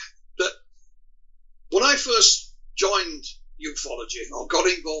that when I first joined ufology, or got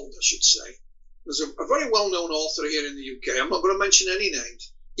involved, I should say, there's a very well-known author here in the UK, I'm not going to mention any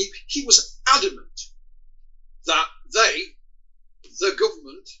names, he was adamant that the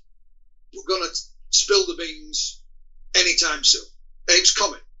government, were going to spill the beans anytime soon. It's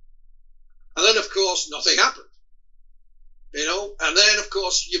coming. And then, of course, nothing happened. And then, of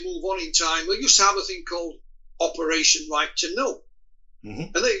course, you move on in time. We used to have a thing called Operation Right to Know.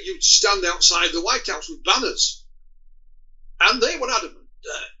 And then you'd stand outside the White House with banners. And they were adamant,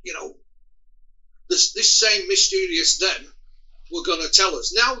 this same mysterious them were going to tell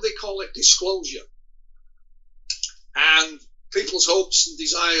us. Now they call it disclosure. And people's hopes and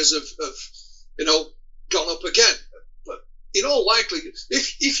desires have gone up again. But in all likelihood,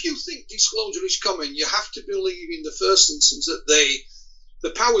 if you think disclosure is coming, you have to believe in the first instance that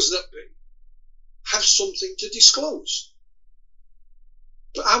the powers that be, have something to disclose.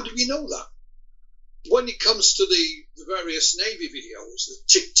 But how do we know that? When it comes to the various Navy videos, the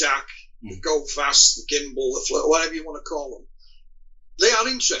Tic Tac, the Go Fast, the Gimbal, the Flirt, whatever you want to call them, they are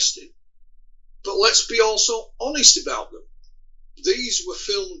interesting. But let's be also honest about them. These were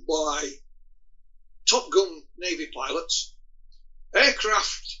filmed by Top Gun Navy pilots,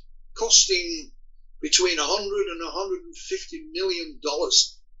 aircraft costing between $100 and $150 million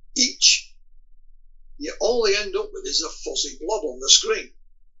each. Yet all they end up with is a fuzzy blob on the screen.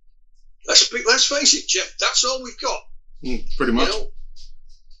 Let's face it, Jeff, that's all we've got. Pretty much.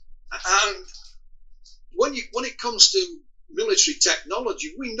 And when it comes to military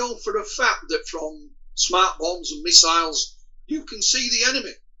technology, we know for a fact that from smart bombs and missiles, you can see the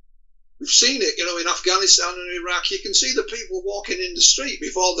enemy. We've seen it, in Afghanistan and Iraq. You can see the people walking in the street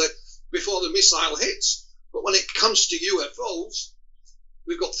before the missile hits. But when it comes to UFOs,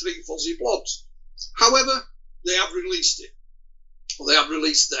 we've got 3 fuzzy blobs. However, they have released it. Or they have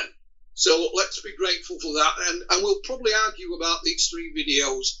released them. So let's be grateful for that. And we'll probably argue about these 3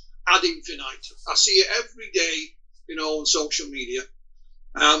 videos ad infinitum. I see it every day, on social media,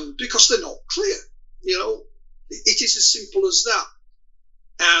 because they're not clear. It is as simple as that.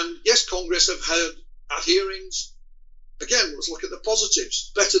 And yes, Congress have had hearings. Again, let's look at the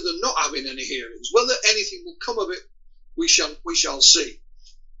positives. Better than not having any hearings. Whether anything will come of it, we shall see.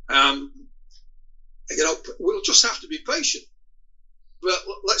 We'll just have to be patient. But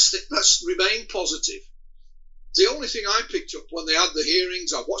let's remain positive. The only thing I picked up when they had the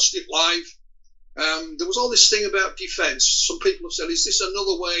hearings, I watched it live. There was all this thing about defence. Some people have said, is this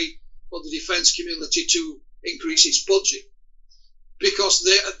another way for the defence community to increase its budget? Because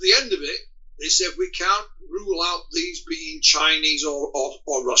at the end of it, they said we can't rule out these being Chinese or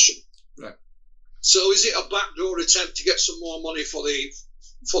Russian. Right. So is it a backdoor attempt to get some more money for the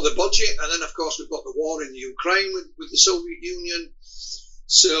budget? And then, of course, we've got the war in the Ukraine with the Soviet Union.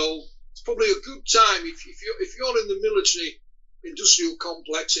 So it's probably a good time if you're in the military industrial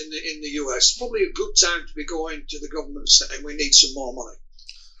complex in the US. Probably a good time to be going to the government saying we need some more money.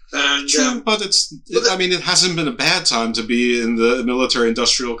 And, true, but it hasn't been a bad time to be in the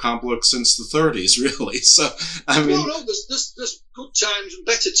military-industrial complex since the 30s, really. So, no, there's good times and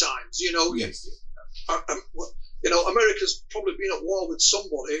better times. Yes. America's probably been at war with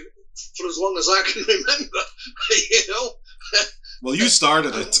somebody for as long as I can remember. Well, you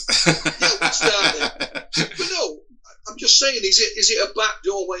started it. Yeah, we started. But no, I'm just saying, is it a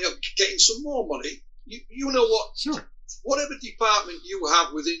backdoor way of getting some more money? You know what? Sure. Whatever department you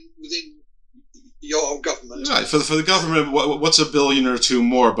have within your government. Right. For the government, what's $1 billion or $2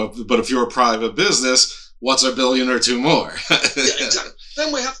 more? But if you're a private business, what's $1 billion or $2 more? Yeah, exactly.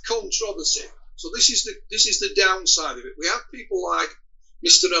 Then we have controversy. So this is the downside of it. We have people like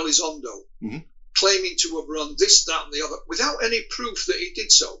Mr. Elizondo claiming to have run this, that, and the other without any proof that he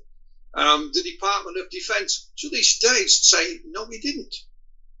did so. The Department of Defense to this day say no, he didn't.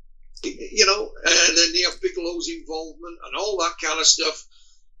 And then you have Bigelow's involvement and all that kind of stuff.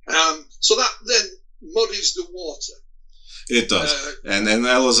 So that then muddies the water. It does. And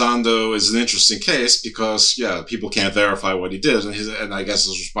Elizondo is an interesting case because, people can't verify what he did. And I guess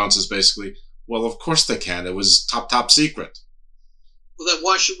his response is basically, well, of course they can. It was top secret. Well, then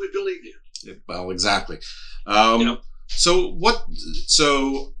why should we believe you? Well, exactly. So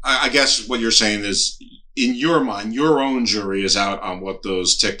I guess what you're saying is, in your mind, your own jury is out on what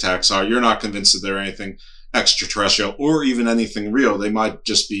those Tic Tacs are. You're not convinced that they're anything. extraterrestrial or even anything real. They might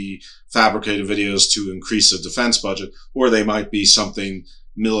just be fabricated videos to increase the defense budget, or they might be something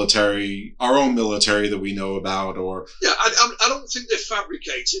military, our own military that we know about, or... Yeah, I don't think they're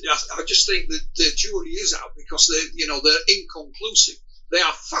fabricated. I just think that the jury is out because they're inconclusive. They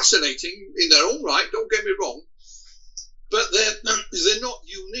are fascinating in their own right, don't get me wrong, but they're not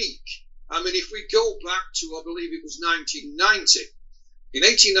unique. I mean, if we go back to, I believe it was 1990, in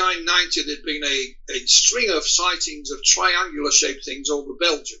 89-90, there'd been a string of sightings of triangular-shaped things over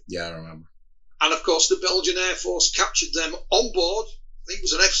Belgium. Yeah, I remember. And, of course, the Belgian Air Force captured them on board. I think it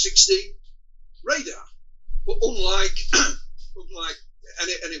was an F-16 radar. But unlike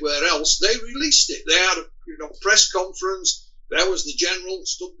anywhere else, they released it. They had a press conference. There was the general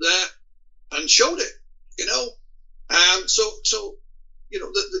stood there and showed it, So it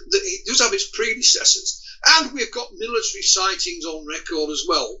does have its predecessors. And we've got military sightings on record as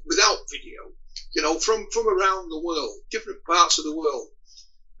well, without video, from around the world, different parts of the world.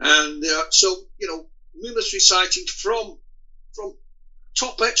 And military sightings from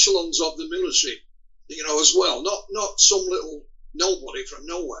top echelons of the military, as well, not some little nobody from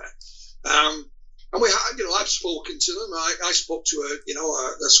nowhere. And we had, I've spoken to them. I spoke to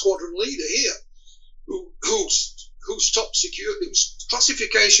a squadron leader here whose top security, whose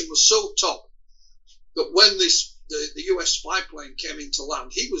classification was so top that when the US spy plane came into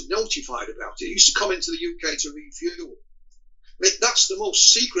land, he was notified about it. He used to come into the UK to refuel. That's the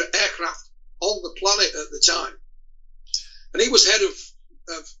most secret aircraft on the planet at the time. And he was head of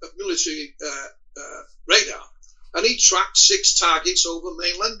military radar, and he tracked 6 targets over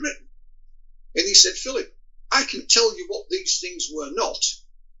mainland Britain. And he said, Philip, I can tell you what these things were not.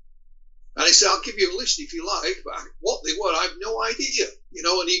 And he said, I'll give you a list if you like, but what they were, I have no idea.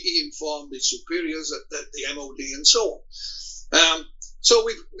 And he informed his superiors at the MOD and so on. So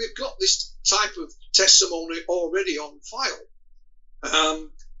we've got this type of testimony already on file.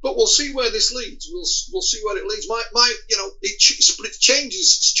 But we'll see where this leads. We'll see where it leads. It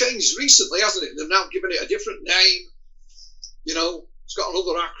changed recently, hasn't it? They've now given it a different name. It's got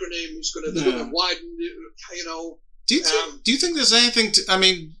another acronym. It's going to widen it. Do you think there's anything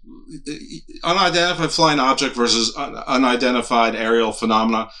unidentified flying object versus unidentified aerial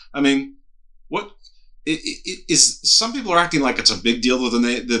phenomena? I mean, what is some people are acting like it's a big deal that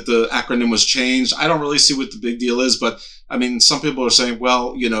the acronym was changed. I don't really see what the big deal is, but I mean, some people are saying,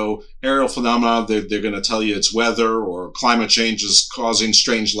 well, aerial phenomena, they're going to tell you it's weather or climate change is causing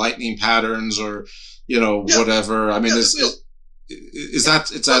strange lightning patterns or, whatever. I mean, is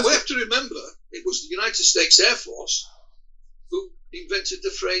that... We have to remember, it was the United States Air Force who invented the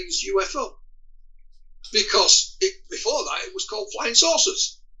phrase UFO. Because before that, it was called flying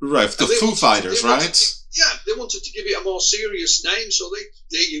saucers. Right, the Foo Fighters, right? They wanted to give it a more serious name, so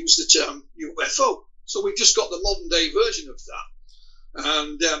they used the term UFO. So we've just got the modern day version of that.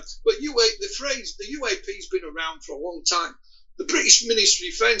 And but the UAP's been around for a long time. The British Ministry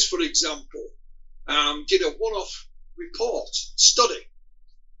of Defence, for example, did a one-off report study,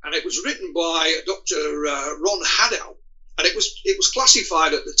 and it was written by Dr. Ron Hadow, and it was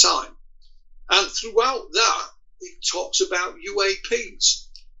classified at the time. And throughout that, it talks about UAPs.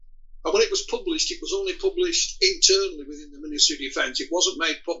 And when it was only published internally within the Ministry of Defence. It wasn't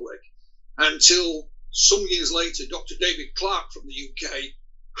made public until some years later, Dr. David Clarke from the UK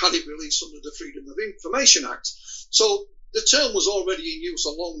had it released under the Freedom of Information Act. So the term was already in use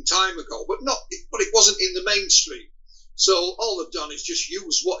a long time ago, but it wasn't in the mainstream. So all they've done is just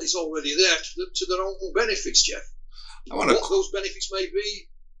use what is already there to their own benefits, Jeff. What those benefits may be,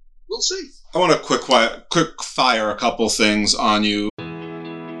 we'll see. I want to quick fire a couple things on you.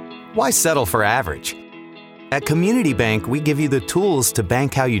 Why settle for average? At Community Bank, we give you the tools to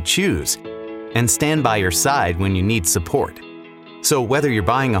bank how you choose and stand by your side when you need support. So whether you're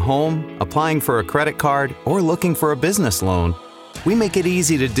buying a home, applying for a credit card, or looking for a business loan, we make it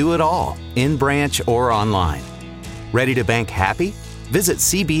easy to do it all, in branch or online. Ready to bank happy? Visit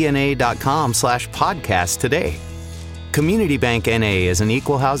cbna.com/podcast today. Community Bank NA is an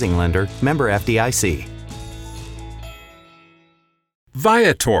equal housing lender, member FDIC.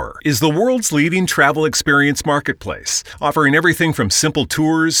 Viator is the world's leading travel experience marketplace, offering everything from simple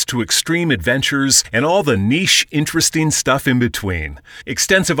tours to extreme adventures and all the niche, interesting stuff in between.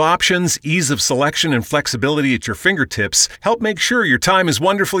 Extensive options, ease of selection, and flexibility at your fingertips help make sure your time is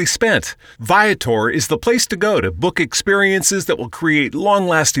wonderfully spent. Viator is the place to go to book experiences that will create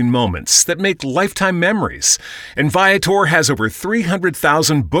long-lasting moments that make lifetime memories. And Viator has over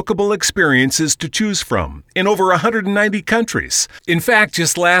 300,000 bookable experiences to choose from in over 190 countries. In fact,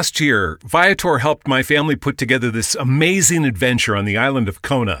 just last year, Viator helped my family put together this amazing adventure on the island of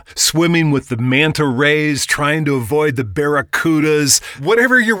Kona, swimming with the manta rays, trying to avoid the barracudas,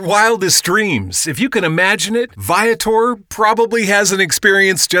 whatever your wildest dreams. If you can imagine it, Viator probably has an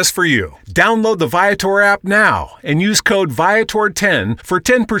experience just for you. Download the Viator app now and use code Viator10 for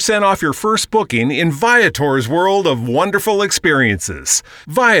 10% off your first booking in Viator's world of wonderful experiences.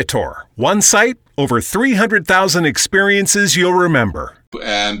 Viator, one site, over 300,000 experiences you'll remember.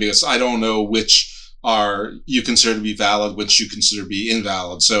 And because I don't know which are you consider to be valid, which you consider to be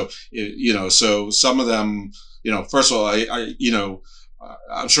invalid. So, so some of them, first of all,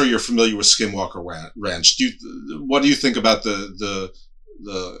 I'm sure you're familiar with Skinwalker Ranch. What do you think about the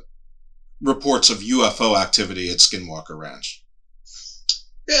reports of UFO activity at Skinwalker Ranch?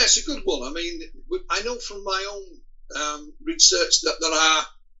 Yeah, it's a good one. I mean, I know from my own research that there are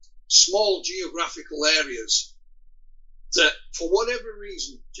small geographical areas that, for whatever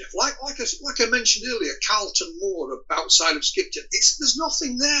reason, Jeff, like I mentioned earlier, Carlton Moor outside of Skipton, there's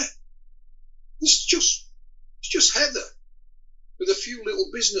nothing there. It's just heather with a few little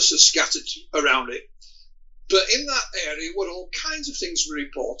businesses scattered around it. But in that area were all kinds of things were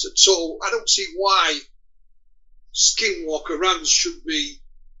reported. So I don't see why Skinwalker Ranch should be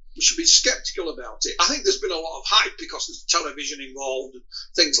skeptical about it. I think there's been a lot of hype because there's television involved and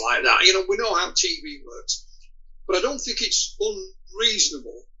things like that. We know how TV works. But I don't think it's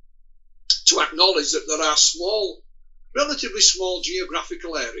unreasonable to acknowledge that there are relatively small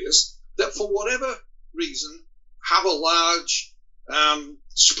geographical areas that, for whatever reason, have a large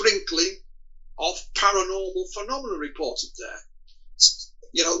sprinkling of paranormal phenomena reported there.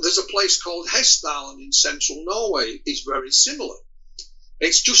 There's a place called Hessdalen in central Norway. It's very similar.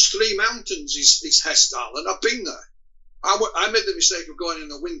 It's just 3 mountains is Hessdalen. I've been there. I made the mistake of going in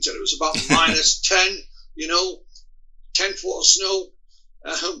the winter. It was about minus 10, 10 foot of snow.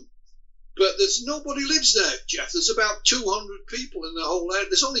 But there's nobody lives there, Jeff. There's about 200 people in the whole area.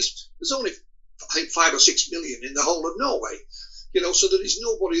 There's only I think 5 or 6 million in the whole of Norway. So there is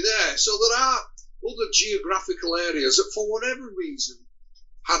nobody there. So there are other geographical areas that, for whatever reason,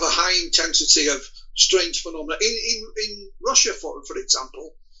 have a high intensity of strange phenomena. In Russia, for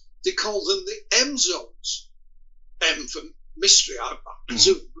example, they call them the M zones. M for mystery, I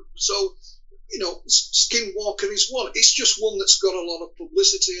presume. So, Skinwalker is one. It's just one that's got a lot of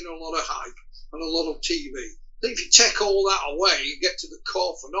publicity and a lot of hype and a lot of TV. I think if you take all that away and get to the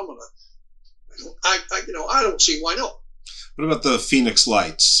core phenomena, I don't see why not. What about the Phoenix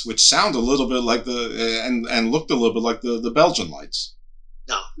Lights, which sound a little bit like and looked a little bit like the Belgian lights?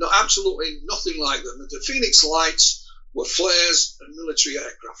 No, absolutely nothing like them. The Phoenix Lights were flares and military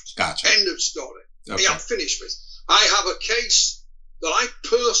aircraft. Gotcha. End of story. Okay. I'm finished with. I have a case that I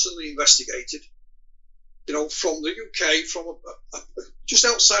personally investigated, from the UK, from just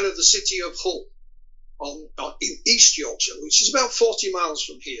outside of the city of Hull, in East Yorkshire, which is about 40 miles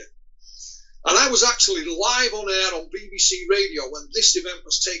from here. And I was actually live on air on BBC Radio when this event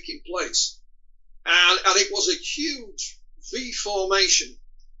was taking place. And it was a huge V formation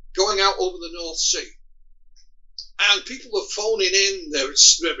going out over the North Sea. And people were phoning in,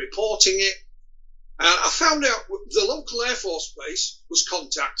 they're reporting it. And I found out the local Air Force base was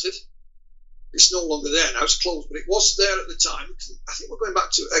contacted. It's no longer there now, it's closed, but it was there at the time. I think we're going back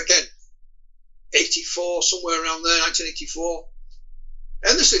to, again, 84, somewhere around there, 1984.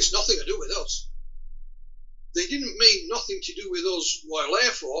 And they said it's nothing to do with us. They didn't mean nothing to do with us, Royal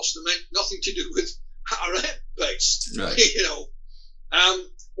Air Force. They meant nothing to do with our air base. Right.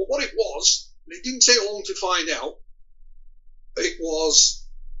 But what it was, and it didn't take long to find out, it was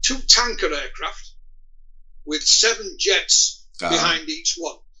 2 tanker aircraft with 7 jets behind each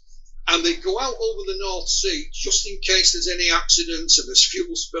one. And they go out over the North Sea just in case there's any accidents and there's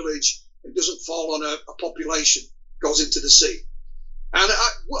fuel spillage. It doesn't fall on a population, goes into the sea. And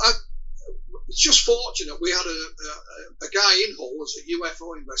it's just fortunate we had a guy in Hull as a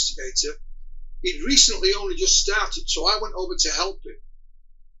UFO investigator. He'd recently only just started, so I went over to help him.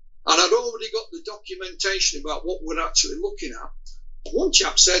 And I'd already got the documentation about what we're actually looking at. One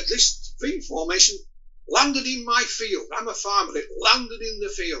chap said, this V formation landed in my field. I'm a farmer. It landed in the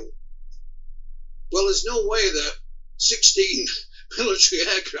field. Well, there's no way that 16 military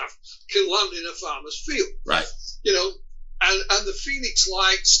aircraft can land in a farmer's field. Right. And the Phoenix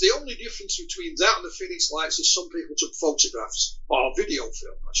Lights, the only difference between that and the Phoenix Lights is some people took photographs, or video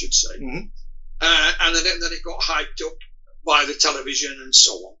film, I should say. Mm-hmm. And then it got hyped up by the television and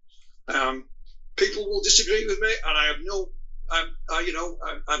so on. People will disagree with me, and I have no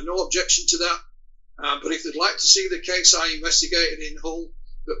objection to that. But if they'd like to see the case I investigated in Hull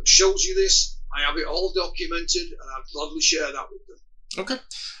that shows you this, I have it all documented, and I'd gladly share that with them. Okay.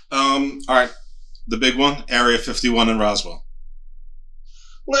 All right. The big one, Area 51 in Roswell.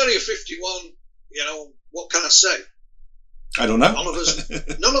 Well, Area 51, what can I say? I don't know.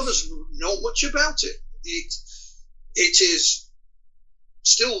 None of us know much about it. It is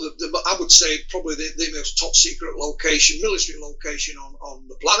still, I would say, probably the most top secret location, military location on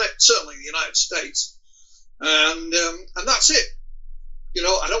the planet, certainly in the United States. And that's it.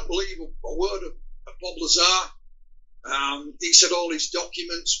 I don't believe a word of Bob Lazar. He said all his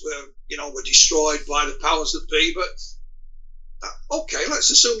documents were destroyed by the powers that be, but okay, let's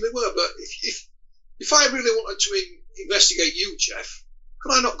assume they were. But if I really wanted to investigate you, Jeff,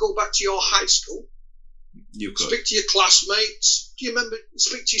 could I not go back to your high school? You could. Speak to your classmates. Do you remember?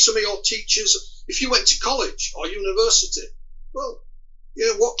 Speak to some of your teachers. If you went to college or university, well,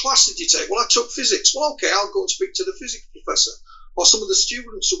 what class did you take? Well, I took physics. Well, okay, I'll go and speak to the physics professor or some of the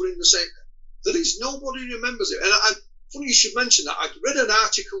students who were in the same. There is nobody who remembers it. And funny you should mention that. I'd read an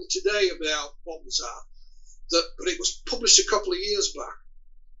article today about Bob Lazar, but it was published a couple of years back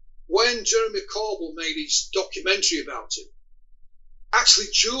when Jeremy Corbell made his documentary about him. Actually,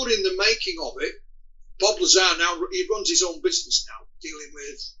 during the making of it, Bob Lazar he runs his own business now, dealing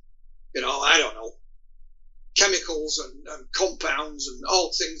with, I don't know, chemicals and compounds and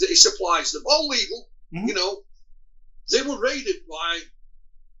all things that he supplies them, all legal. Mm-hmm. They were raided by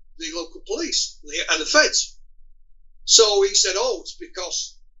the local police and the feds. So he said, it's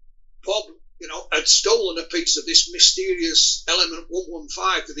because Bob, had stolen a piece of this mysterious element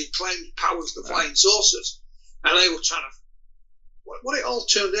 115 that he claimed powers the flying saucers, and they were trying to. What it all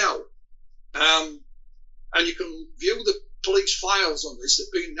turned out. And you can view the police files on this that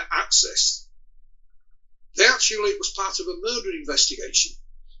have been accessed. It was part of a murder investigation.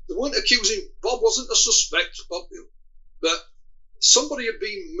 They weren't accusing, Bob wasn't a suspect, but somebody had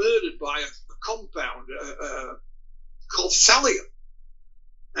been murdered by a compound called thallium.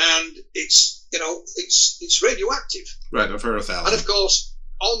 And it's radioactive. Right, I've heard of thallium. And of course,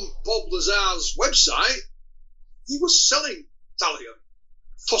 on Bob Lazar's website, he was selling thallium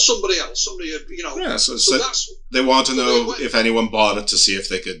for somebody else. Yeah, so that's, they want to know if anyone bought it to see if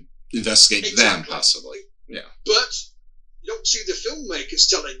they could investigate them, possibly. Yeah. But you don't see the filmmakers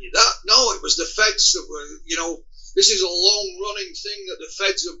telling you that. No, it was the feds that were, this is a long-running thing that the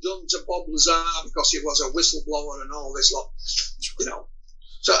feds have done to Bob Lazar because he was a whistleblower and all this lot,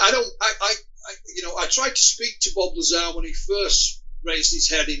 So I tried to speak to Bob Lazar when he first raised his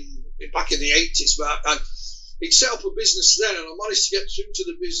head back in the 80s, but he'd set up a business then, and I managed to get through to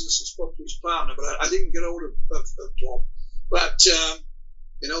the business and spoke to his partner, but I didn't get hold of Bob. But,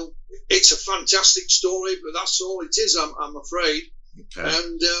 it's a fantastic story, but that's all it is, I'm afraid. Okay.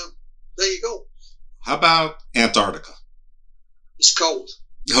 And there you go. How about Antarctica? It's cold.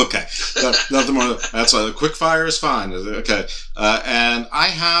 Okay. Nothing more. That's why the quick fire is fine. Okay. And I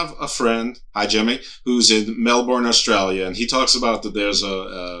have a friend, hi Jimmy, who's in Melbourne, Australia, and he talks about that there's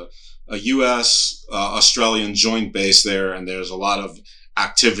a U.S. Australian joint base there, and there's a lot of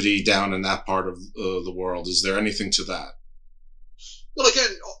activity down in that part of the world. Is there anything to that? Well,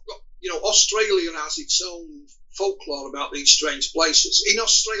 again, Australia has its own folklore about these strange places. In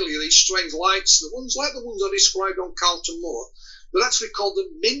Australia, these strange lights, the ones I described on Carlton Moor, they're actually called the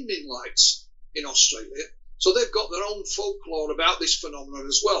Min Min lights in Australia. So they've got their own folklore about this phenomenon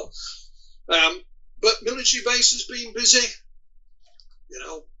as well. But military bases being busy,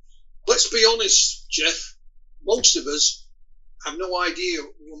 let's be honest, Jeff, most of us have no idea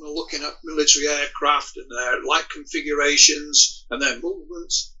when we're looking at military aircraft and their light configurations and their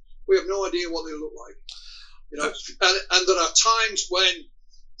movements. We have no idea what they look like. And there are times when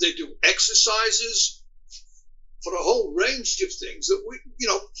they do exercises for a whole range of things that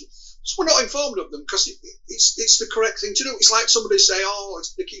we're not informed of them because it's the correct thing to do. It's like somebody say,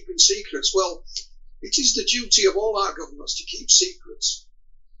 they're keeping secrets. Well, it is the duty of all our governments to keep secrets.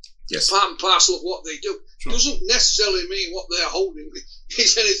 Yes. Part and parcel of what they do. Sure. Doesn't necessarily mean what they're holding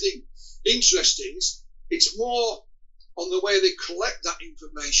is anything interesting. It's more on the way they collect that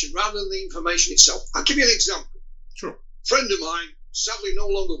information rather than the information itself. I'll give you an example. Sure. A friend of mine, sadly no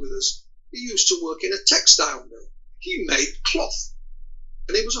longer with us, he used to work in a textile mill. He made cloth.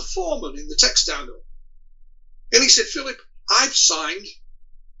 And he was a foreman in the textile mill. And he said, Philip, I've signed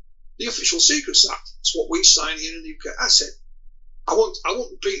the Official Secrets Act. It's what we sign here in the UK. I said, I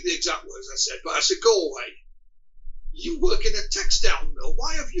won't repeat the exact words I said, but I said, go away. You work in a textile mill.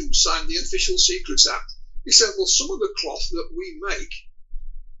 Why have you signed the Official Secrets Act? He said, well, some of the cloth that we make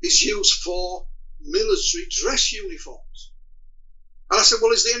is used for military dress uniforms. And I said,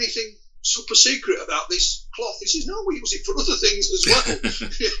 well, is there anything super secret about this cloth? He says, no, we use it for other things as well.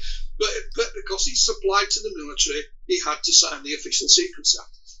 but because it's supplied to the military, he had to sign the Official Secrets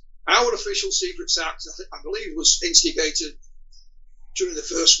Act. Our Official Secrets Act, I believe, was instigated during the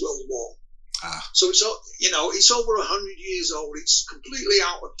First World War. So it's over 100 years old. It's completely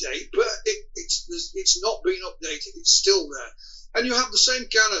out of date, but it's not been updated. It's still there, and you have the same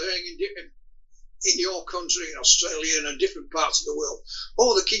kind of thing in your country, in Australia, and in different parts of the world.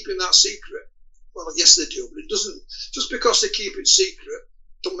 Oh, they're keeping that secret. Well, yes, they do, but it doesn't. Just because they keep it secret,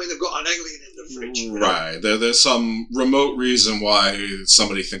 don't mean they've got an alien in the fridge. Right. There's some remote reason why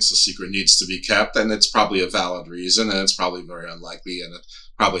somebody thinks the secret needs to be kept, and it's probably a valid reason, and it's probably very unlikely, and it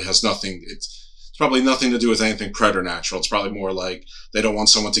probably has nothing. It's probably nothing to do with anything preternatural. It's probably more like they don't want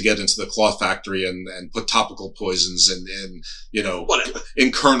someone to get into the cloth factory and put topical poisons in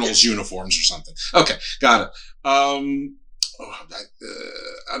in colonels' uniforms or something. Okay, got it.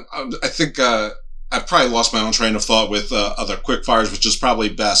 I think I've probably lost my own train of thought with other quick fires, which is probably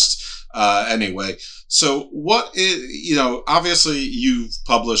best anyway. So what is, obviously you've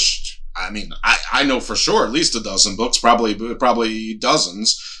published, I know for sure at least a dozen books, probably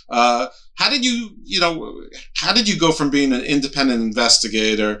dozens. How did you go from being an independent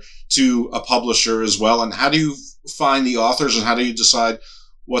investigator to a publisher as well? And how do you find the authors, and how do you decide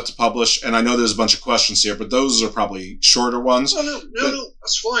what to publish? And I know there's a bunch of questions here, but those are probably shorter ones. No,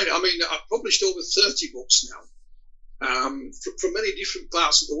 that's fine. I've published over 30 books now, from many different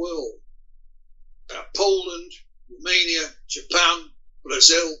parts of the world. Poland, Romania, Japan,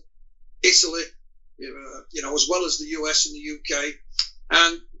 Brazil, Italy, as well as the US and the UK.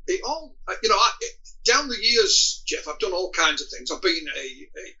 And it all, down the years, Jeff, I've done all kinds of things. I've been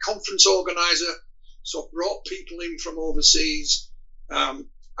a conference organizer, so I've brought people in from overseas.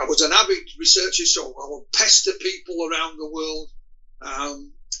 I was an avid researcher, so I would pester people around the world.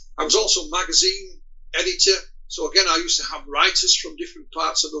 I was also magazine editor, so again, I used to have writers from different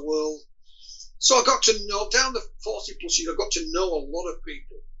parts of the world. So I got to know, down the 40 plus years, I got to know a lot of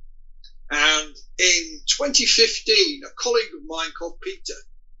people. And in 2015, a colleague of mine called Peter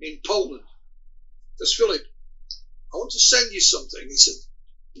in Poland says, Philip, I want to send you something. He said,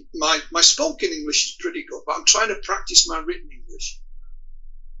 my spoken English is pretty good, but I'm trying to practice my written English.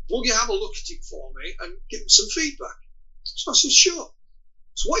 Will you have a look at it for me and give me some feedback? So I said, sure.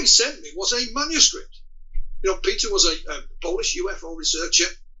 So what he sent me was a manuscript. Peter was a Polish UFO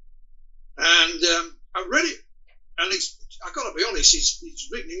researcher, and I read it. And I got to be honest, his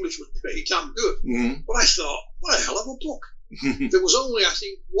written English was pretty damn good. Mm-hmm. But I thought, what a hell of a book. There was only, I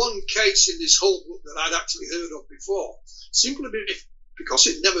think, one case in this whole book that I'd actually heard of before, simply because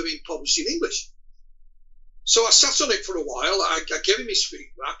it'd never been published in English. So I sat on it for a while. I gave him his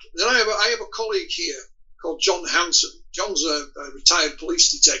feedback. Then I have a colleague here called John Hanson. John's a retired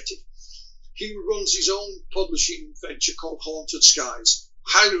police detective. He runs his own publishing venture called Haunted Skies.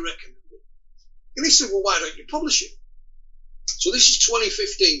 Highly recommend it. And he said, well, why don't you publish it? So this is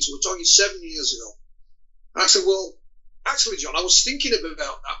 2015, so we're talking 7 years ago. And I said, well, actually, John, I was thinking about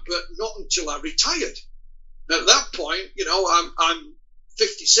that, but not until I retired. And at that point, I'm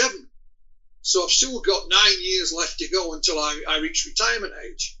 57. So I've still got 9 years left to go until I reach retirement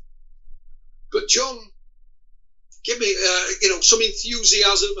age. But John gave me, some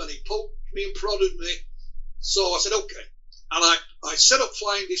enthusiasm, and he poked me and prodded me. So I said, okay. And I set up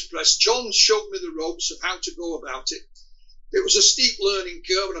Flying Disc Press. John showed me the ropes of how to go about it. It was a steep learning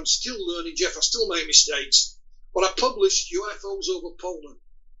curve, and I'm still learning, Jeff. I still make mistakes. But I published UFOs Over Poland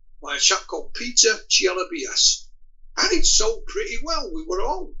by a chap called Peter Chielabias. And it sold pretty well. We were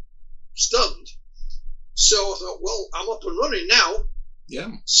all stunned. So I thought, well, I'm up and running now.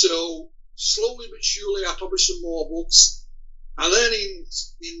 Yeah. So slowly but surely, I published some more books. And then in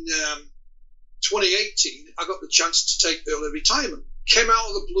 2018, I got the chance to take early retirement. Came out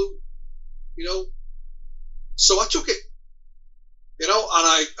of the blue, So I took it, and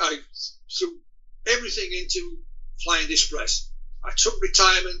I threw everything into Flying Disc Press. I took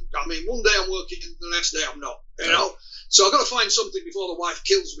retirement. One day I'm working, the next day I'm not, So I've got to find something before the wife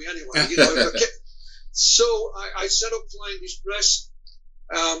kills me anyway, So I set up Flying Disc Press.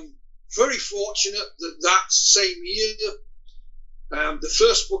 Very fortunate that same year, the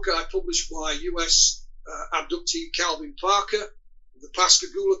first book I published by US abductee Calvin Parker, the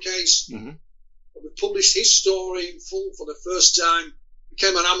Pascagoula case, we published his story in full for the first time,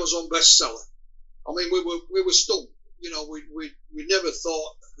 became an Amazon bestseller. We were stunned. We never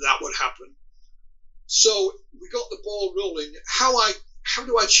thought that would happen. So we got the ball rolling. How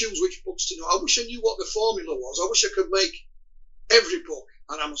do I choose which books to do? I wish I knew what the formula was. I wish I could make every book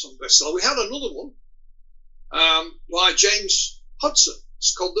an Amazon bestseller. We had another one by James Hudson.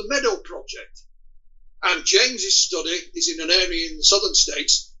 It's called the Meadow Project. And James's study is in an area in the southern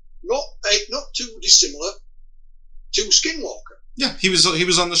states, not too dissimilar to Skinwalker. Yeah, he was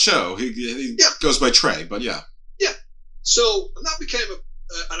on the show. He goes by Trey, but yeah. Yeah. So, and that became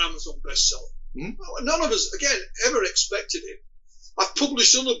an Amazon bestseller. Mm-hmm. Well, none of us, again, ever expected it. I've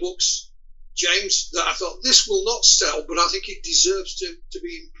published other books, James, that I thought this will not sell, but I think it deserves to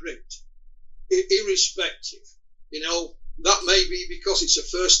be in print, irrespective. You know, that may be because it's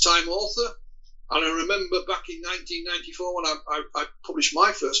a first-time author. And I remember back in 1994 when I published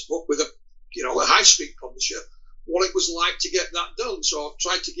my first book with a high street publisher, what it was like to get that done. So I've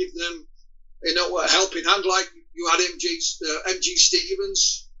tried to give them, a helping hand, like you had MG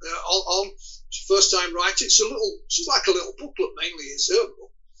Stevens on first time writer. It's like a little booklet, mainly it's her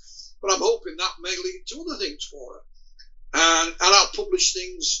book, but I'm hoping that may lead to other things for her. And I'll publish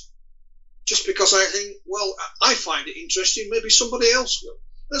things just because I think, well, I find it interesting. Maybe somebody else will.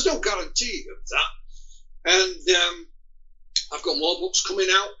 There's no guarantee of that. And I've got more books coming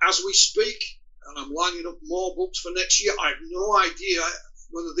out as we speak, and I'm lining up more books for next year. I have no idea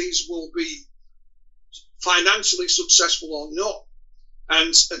whether these will be financially successful or not.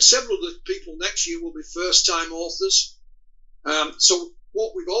 And several of the people next year will be first-time authors. So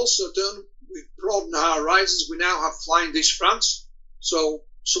what we've also done, we've broadened our horizons. We now have Flying Disc France. So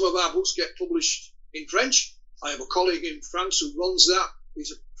some of our books get published in French. I have a colleague in France who runs that.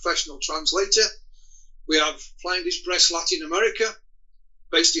 He's a professional translator. We have Flying Disc Press Latin America,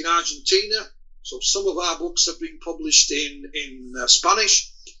 based in Argentina. So some of our books have been published in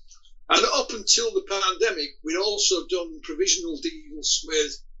Spanish. And up until the pandemic, we'd also done provisional deals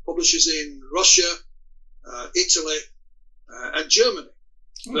with publishers in Russia, Italy, and Germany.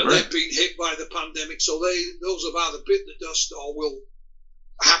 But they've been hit by the pandemic, so those have either bit the dust or will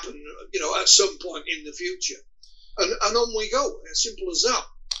happen, at some point in the future. And on we go, as simple as that.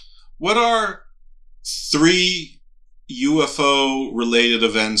 What are 3 UFO-related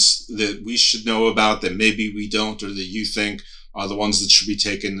events that we should know about that maybe we don't, or that you think are the ones that should be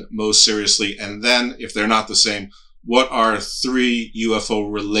taken most seriously? And then, if they're not the same, what are 3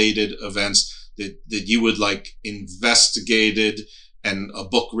 UFO-related events that you would like investigated and a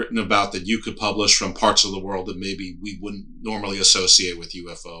book written about that you could publish from parts of the world that maybe we wouldn't normally associate with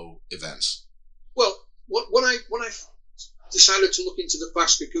UFO events? Well, when I decided to look into the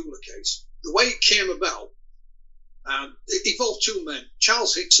Pascagoula case, the way it came about, it involved 2 men,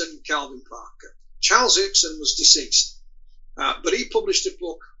 Charles Hickson and Calvin Parker. Charles Hickson was deceased, but he published a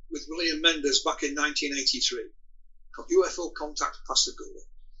book with William Mendes back in 1983 called UFO Contact Pascagoula.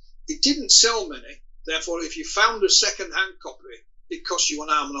 It didn't sell many, therefore if you found a second-hand copy, it cost you an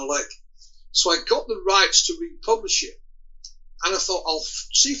arm and a leg. So I got the rights to republish it, and I thought, I'll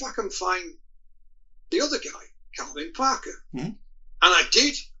see if I can find the other guy, Calvin Parker. Mm-hmm. And I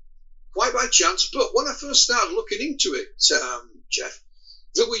did, quite by chance. But when I first started looking into it, Jeff,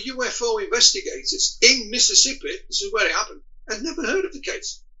 there were UFO investigators in Mississippi. This is where it happened. I'd never heard of the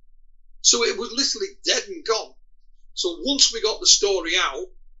case. So it was literally dead and gone. So once we got the story out,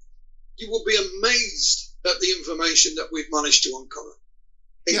 you will be amazed at the information that we've managed to uncover,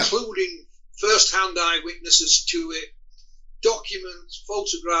 including first-hand eyewitnesses to it, documents,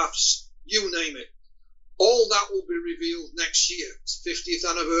 photographs, you name it. All that will be revealed next year. It's the 50th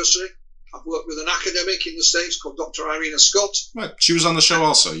anniversary. I've worked with an academic in the States called Dr. Irina Scott. Right. She was on the show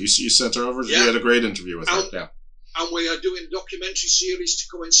also. You sent her over. You had a great interview with her. Yeah. And we are doing a documentary series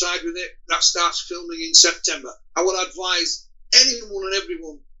to coincide with it. That starts filming in September. I would advise anyone and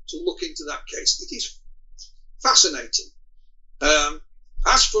everyone to look into that case. It is fascinating.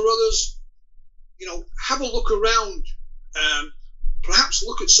 As for others, have a look around. Perhaps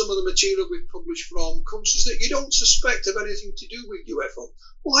look at some of the material we've published from countries that you don't suspect have anything to do with UFO,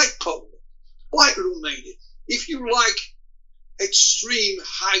 like Poland, like Romania. If you like extreme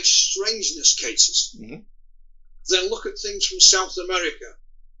high strangeness cases, then look at things from South America,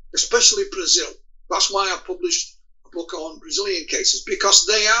 especially Brazil. That's why I published a book on Brazilian cases, because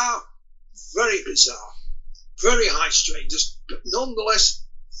they are very bizarre, very high strangeness, but nonetheless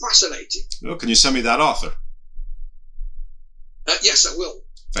fascinating. Oh, can you send me that author? Yes, I will.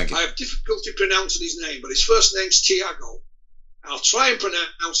 Thank you. I have difficulty pronouncing his name, but his first name's Tiago. I'll try and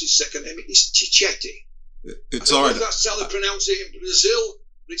pronounce his second name. It's Tichetti. It's all right. That's how they pronounce it in Brazil.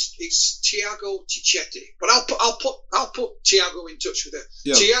 It's Tiago Tichetti. But I'll put Tiago in touch with it.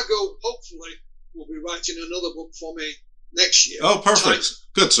 Yeah. Tiago, hopefully, will be writing another book for me next year. Oh, perfect.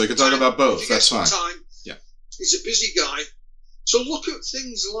 Good. So you can talk about both. That's fine. Yeah. He's a busy guy. So look at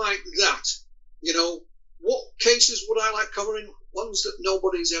things like that. What cases would I like covering? Ones that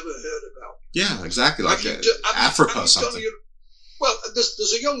nobody's ever heard about. Yeah, exactly. Like Africa or something.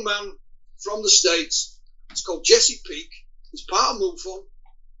 There's a young man from the States. It's called Jesse Peak. He's part of MUFON.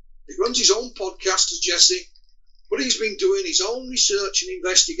 He runs his own podcast as Jesse. But he's been doing his own research and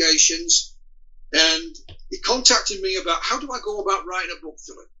investigations, and he contacted me about how do I go about writing a book,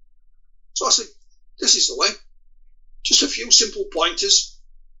 Philip? So I said, this is the way. Just a few simple pointers.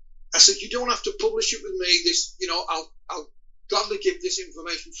 I said, you don't have to publish it with me. This, I'll gladly give this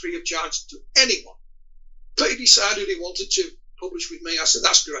information free of charge to anyone. But he decided he wanted to publish with me. I said,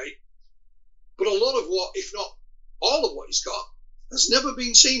 that's great. But a lot of what, if not all of what he's got, has never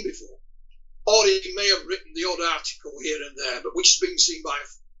been seen before. Or he may have written the odd article here and there, but which has been seen by a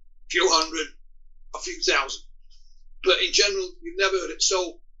few hundred, a few thousand. But in general, you've never heard it.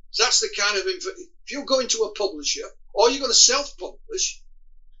 So that's the kind of info. If you're going to a publisher, or you're going to self-publish,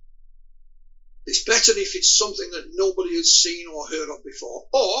 it's better if it's something that nobody has seen or heard of before.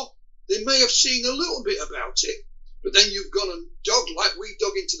 Or they may have seen a little bit about it, but then you've gone and dug, like we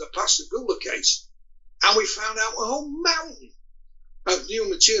dug into the Pascagoula case, and we found out a whole mountain of new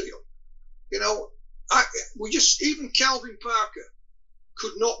material. Even Calvin Parker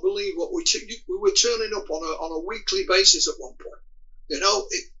could not believe what we were turning up on a weekly basis at one point.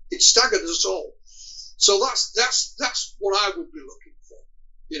 It staggered us all. So that's what I would be looking for,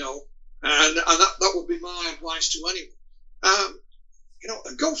 and that would be my advice to anyone.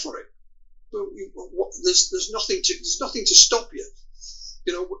 And go for it. There's nothing to stop you.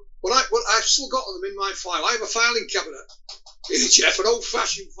 What I've still got them in my file. I have a filing cabinet, Jeff, an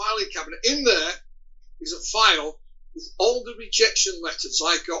old-fashioned filing cabinet. In there is a file with all the rejection letters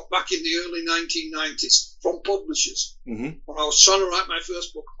I got back in the early 1990s from publishers when I was trying to write my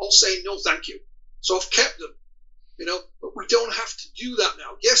first book, all saying no, thank you. So I've kept them, but we don't have to do that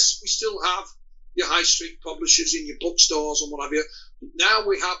now. Yes, we still have your high street publishers in your bookstores and what have you. But now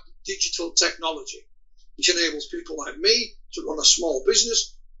we have digital technology, which enables people like me to run a small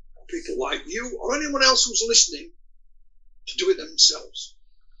business, or people like you, or anyone else who's listening, to do it themselves.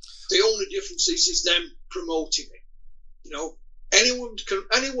 The only difference is them promoting it.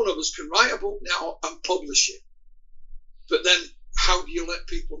 Any one of us can write a book now and publish it. But then how do you let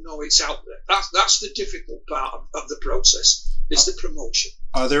people know it's out there? That's the difficult part of the process, is the promotion.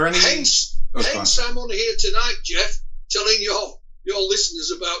 Are there any... Hence I'm on here tonight, Jeff, telling your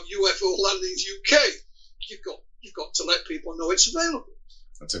listeners about UFO Landings UK. You've got to let people know it's available.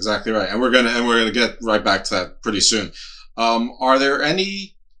 That's exactly right. And we're gonna get right back to that pretty soon. Are there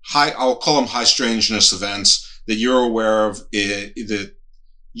any I'll call them high strangeness events that you're aware of that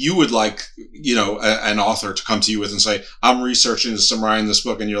you would like, an author to come to you with and say, I'm researching this, I'm writing this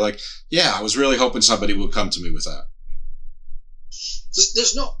book, and you're like, yeah, I was really hoping somebody would come to me with that?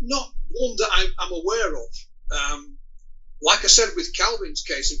 There's not one that I'm aware of. Like I said, with Calvin's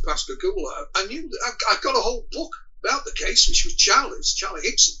case in Pascagoula, I knew that I got a whole book about the case, which was Charlie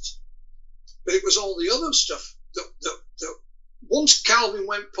Hickson's. But it was all the other stuff that once Calvin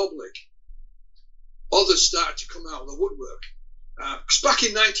went public, others started to come out of the woodwork. Because back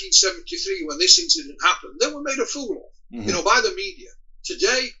in 1973, when this incident happened, they were made a fool of, by the media.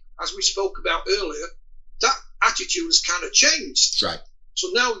 Today, as we spoke about earlier, that attitude has kind of changed. Right. So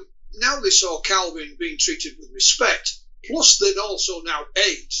now they saw Calvin being treated with respect. Plus, they'd also now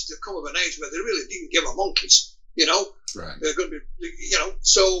aged. They've come of an age where they really didn't give a monkeys. Right. They're going to be,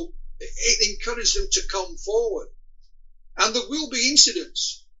 So it encouraged them to come forward. And there will be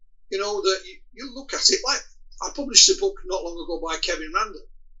incidents, that you look at it like. I published a book not long ago by Kevin Randall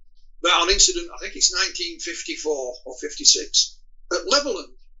about an incident, I think it's 1954 or 56, at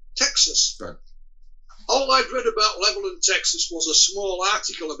Levelland, Texas. Right. All I'd read about Levelland, Texas was a small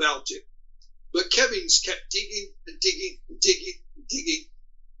article about it. But Kevin's kept digging and digging and digging and digging.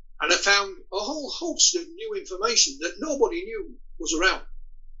 And I found a whole host of new information that nobody knew was around.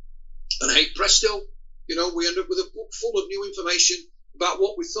 And hey, presto, we end up with a book full of new information about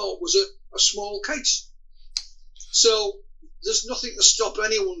what we thought was a small case. So there's nothing to stop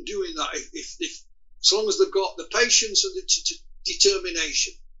anyone doing that if as long as they've got the patience and the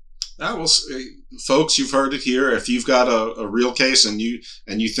determination. Well, folks, you've heard it here. If you've got a real case and you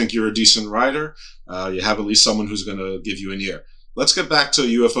think you're a decent writer, you have at least someone who's going to give you an ear. Let's get back to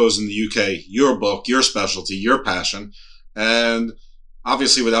UFOs in the UK, your book, your specialty, your passion. And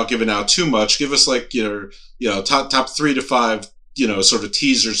obviously, without giving out too much, give us like your top 3 to 5 sort of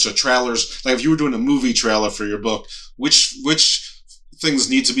teasers or trailers. Like if you were doing a movie trailer for your book, which things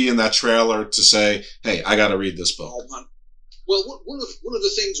need to be in that trailer to say, hey, I got to read this book? Oh, man. Well, one of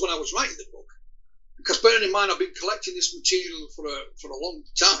the things when I was writing the book, because bearing in mind I've been collecting this material for a long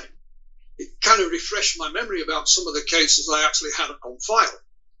time, it kind of refreshed my memory about some of the cases I actually had on file.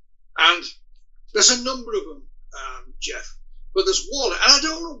 And there's a number of them, Jeff, but there's one, and I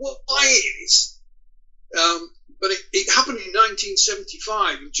don't know why it is, but it happened in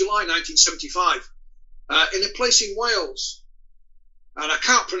 1975, in July 1975. in a place in Wales. And I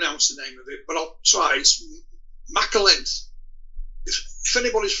can't pronounce the name of it, but I'll try. It's Machynlleth. If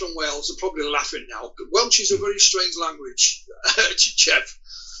anybody's from Wales, they're probably laughing now. Welsh is a very strange language, Jeff.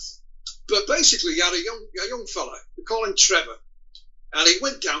 But basically, he had a young fella. We call him Trevor, and he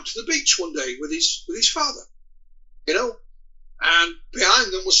went down to the beach one day with his father, and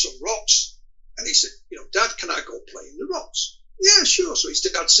behind them was some rocks. And he said, Dad, can I go play in the rocks? Yeah, sure. So his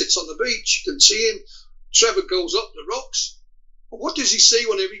dad sits on the beach. You can see him. Trevor goes up the rocks. And what does he see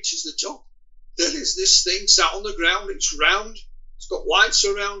when he reaches the top? There is this thing sat on the ground. It's round. It's got lights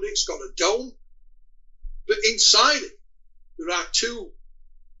around it. It's got a dome. But inside it, there are two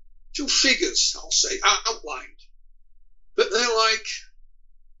figures, I'll say, outlined. But they're like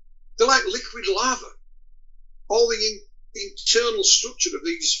liquid lava. All the internal structure of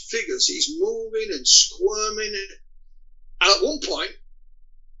these figures is moving and squirming. And at one point,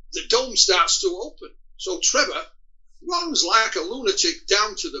 the dome starts to open. So Trevor runs like a lunatic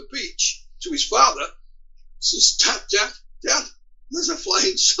down to the beach to his father. Says, Dad, there's a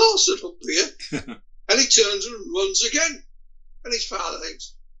flying saucer up here. And he turns and runs again. And his father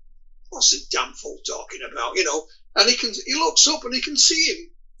thinks, what's the damn fool talking about, And he looks up and he can see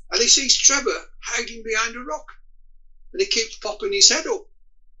him. And he sees Trevor hiding behind a rock. And he keeps popping his head up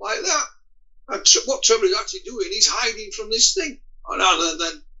like that. And what Trevor is actually doing, he's hiding from this thing. And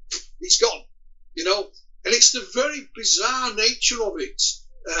then he's gone, And it's the very bizarre nature of it,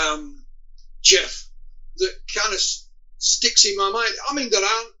 Jeff, that kind of sticks in my mind. I mean, there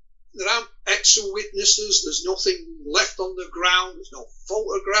aren't ex-witnesses. There's nothing left on the ground. There's no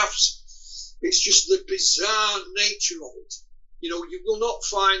photographs. It's just the bizarre nature of it. You will not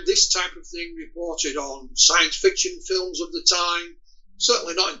find this type of thing reported on science fiction films of the time.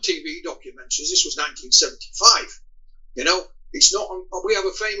 Certainly not in TV documentaries. This was 1975. It's not. We have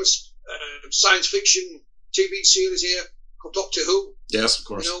a famous science fiction TV series here called Doctor Who. Yes, of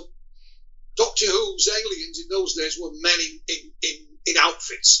course. Doctor Who's aliens in those days were men in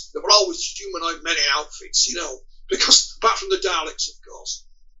outfits. They were always humanoid men in outfits, because apart from the Daleks, of course.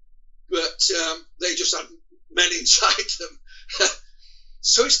 But they just had men inside them.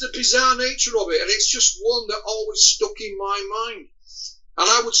 So it's the bizarre nature of it, and it's just one that always stuck in my mind. And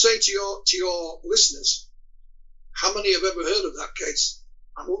I would say to your listeners, how many have ever heard of that case?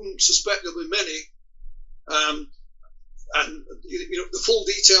 I wouldn't suspect there'll be many. And the full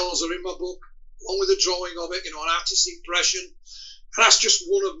details are in my book, along with a drawing of it, an artist's impression. And that's just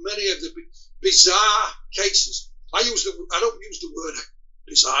one of many of the bizarre cases. I don't use the word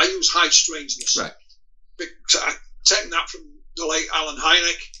bizarre. I use high strangeness. Right. Because I've taken that from the late Alan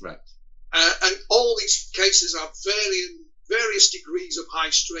Hynek. Right. And all these cases have various degrees of high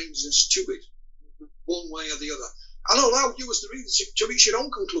strangeness to it, one way or the other. I'll allow you as the reader to reach your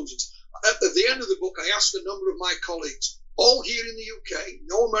own conclusions. At the end of the book, I asked a number of my colleagues, all here in the UK,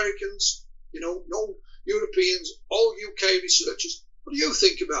 no Americans, no Europeans, all UK researchers, what do you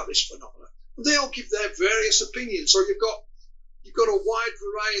think about this phenomenon? And they all give their various opinions. So you've got a wide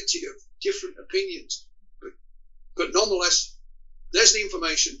variety of different opinions. But nonetheless, there's the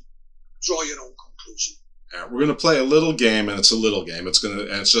information. Draw your own conclusion. We're going to play a little game, and it's a little game.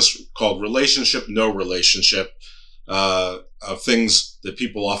 It's just called Relationship, No Relationship. Things that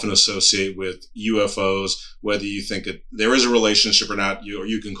people often associate with UFOs, whether you think there is a relationship or not.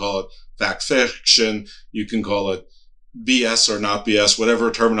 You can call it fact fiction. You can call it BS or not BS,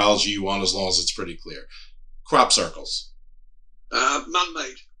 whatever terminology you want, as long as it's pretty clear. Crop circles.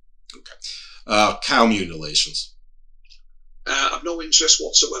 Man-made. Okay. Cow mutilations. I have no interest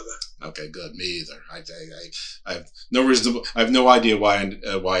whatsoever. Okay, good. Me either. I have no reason I have no idea why an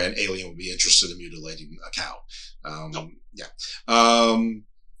alien would be interested in mutilating a cow. No. Yeah.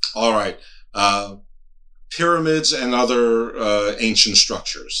 All right. Pyramids and other ancient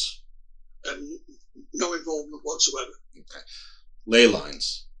structures. No involvement whatsoever. Okay. Ley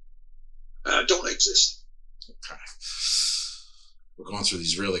lines. Don't exist. Okay. We're going through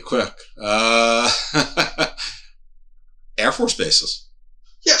these really quick. Air Force bases.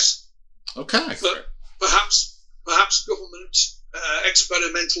 Yes. Okay. But perhaps government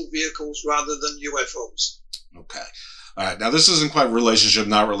experimental vehicles rather than UFOs. Okay. All right. Now this isn't quite relationship,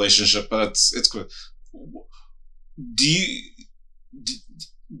 not relationship, but it's good.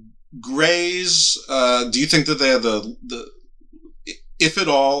 Grays? Do you think that they are the if at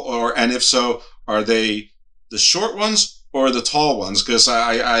all, and if so, are they the short ones or the tall ones? Because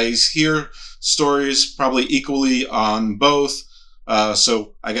I hear stories probably equally on both.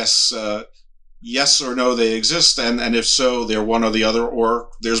 So I guess yes or no, they exist, and if so, they're one or the other, or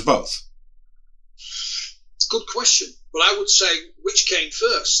there's both. Good question. Well, I would say which came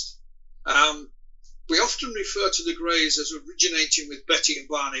first. we often refer to the Greys as originating with Betty and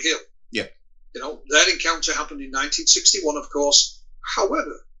Barney Hill. Yeah. You know, that encounter happened in 1961, of course.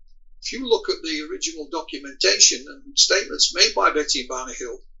 However, if you look at the original documentation and statements made by Betty and Barney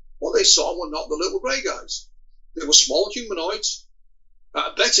Hill, what they saw were not the little grey guys. They were small humanoids.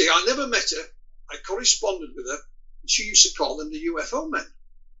 Betty, I never met her. I corresponded with her. She used to call them the UFO men.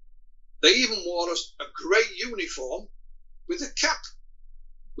 They even wore a grey uniform with a cap,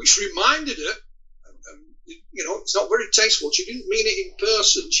 which reminded her, you know, it's not very tasteful. She didn't mean it in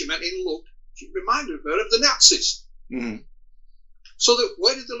person. She meant in look. She reminded her of the Nazis. Mm-hmm. So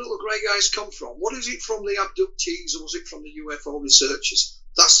where did the little grey guys come from? What is it from the abductees, or was it from the UFO researchers?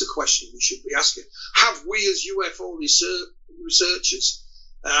 That's the question we should be asking. Have we as UFO researchers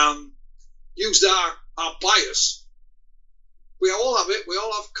used our bias? We all have it. We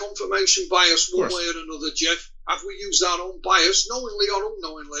all have confirmation bias one way or another, Jeff. Have we used our own bias, knowingly or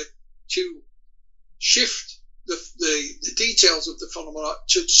unknowingly, to shift the details of the phenomena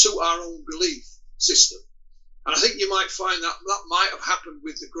to suit our own belief system? And I think you might find that might have happened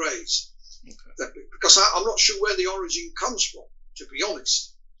with the Greys. Okay. Because I'm not sure where the origin comes from, to be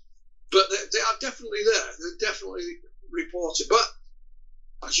honest. But they are definitely there. They're definitely reported. But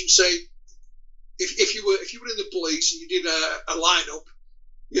as you say, if you were in the police and you did a lineup,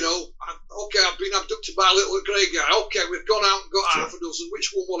 you know, okay, I've been abducted by a little grey guy. Okay, we've gone out and got half a dozen.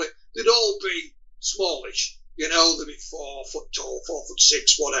 Which one was it? They'd all be smallish. You know, they'd be 4 foot tall,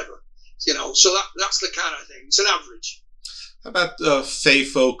 4'6", whatever. You know, so that's the kind of thing. It's an average. How about fae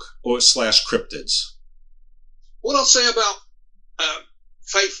folk or / cryptids? What I'll say about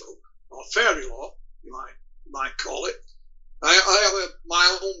fae folk, or fairy lore, you might call it, I have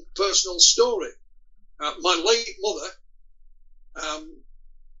my own personal story. My late mother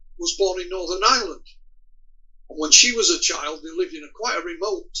was born in Northern Ireland. And when she was a child, they lived in quite a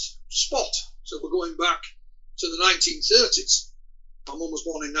remote spot. So we're going back to the 1930s. My mum was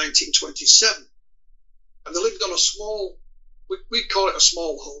born in 1927. And they lived on a small, we call it a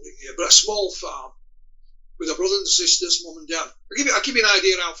small holding here, but a small farm with her brothers and sisters, mum and dad. I'll give you an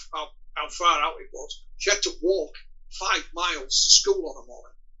idea how far out it was. She had to walk 5 miles to school on a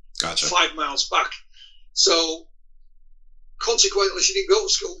morning. Gotcha. 5 miles back. So, consequently, she didn't go to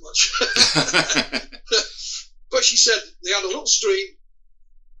school much. But she said they had a little stream,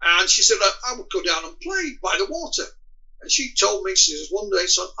 and she said, I would go down and play by the water. And she told me, she says, one day,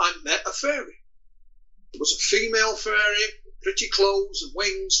 son, I met a fairy. It was a female fairy, pretty clothes and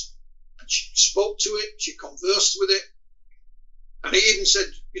wings, and she spoke to it, she conversed with it, and he even said,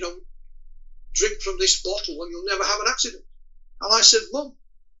 you know, drink from this bottle and you'll never have an accident. And I said, Mum,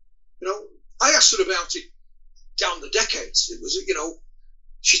 you know, I asked her about it down the decades. It was, you know,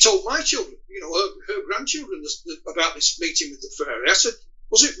 she told my children, you know, her grandchildren about this meeting with the fairy. I said,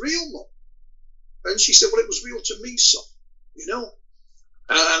 was it real, Mum? And she said, well, it was real to me, son, you know.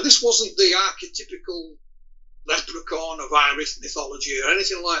 And this wasn't the archetypical leprechaun of Irish mythology or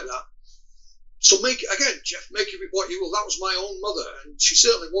anything like that. So again, Jeff, make of it what you will. That was my own mother, and she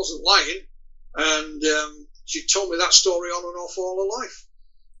certainly wasn't lying. And she told me that story on and off all her life.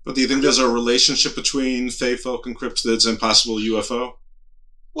 But do you think there's a relationship between fae folk and cryptids and possible UFO?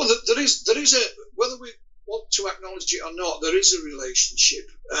 Well, there is a, whether we want to acknowledge it or not, there is a relationship.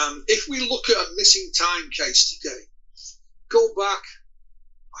 If we look at a missing time case today, go back,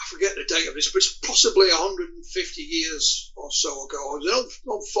 I forget the date of this, but it's possibly 150 years or so ago. There's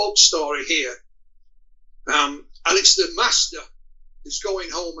an old folk story here. And it's the master who's going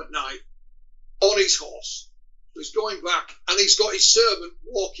home at night on his horse. So he's going back, and he's got his servant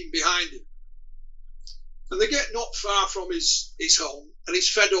walking behind him. And they get not far from his home, and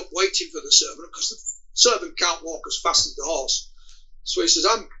he's fed up waiting for the servant, because the servant can't walk as fast as the horse. So he says,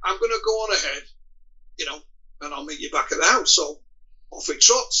 I'm going to go on ahead, you know, and I'll meet you back at the house. So off he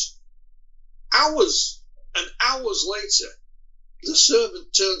trots. Hours and hours later, the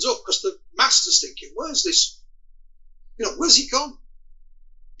servant turns up, because the master's thinking, where's this, you know, where's he gone?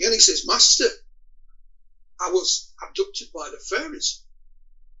 And he says, Master, I was abducted by the fairies.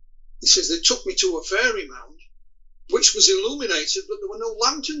 He says, they took me to a fairy mound, which was illuminated, but there were no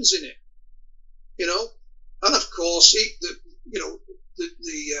lanterns in it, you know. And of course, the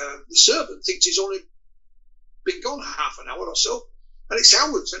servant thinks he's only been gone half an hour or so, and it's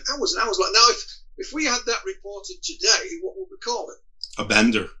hours and hours and hours. Like now, if we had that reported today, what would we call it? A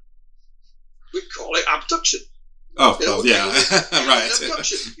bender. We'd call it abduction. Oh, you know, yeah, right.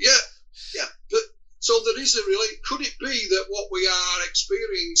 Abduction, yeah. But so there is could it be that what we are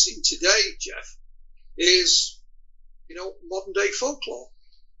experiencing today, Jeff, is, you know, modern day folklore?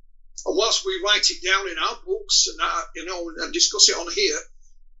 And whilst we write it down in our books and and discuss it on here,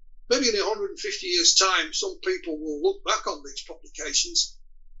 maybe in 150 years' time, some people will look back on these publications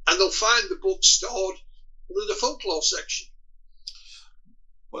and they'll find the book stored under the folklore section.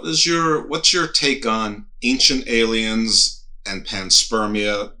 What's your take on ancient aliens and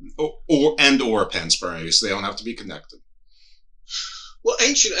panspermia, or panspermia, so they don't have to be connected? Well,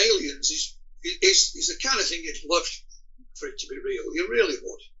 ancient aliens is the kind of thing you'd love for it to be real. You really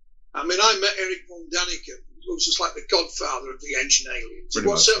would. I mean, I met Eric von Daniken, who was just like the godfather of the ancient aliens.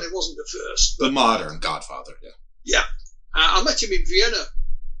 Well, certainly wasn't the first. The modern godfather, yeah. Yeah. I met him in Vienna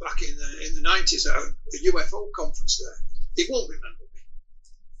back in the 90s at a UFO conference there. He won't remember me.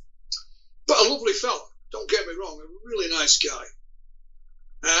 But a lovely fella, don't get me wrong, a really nice guy.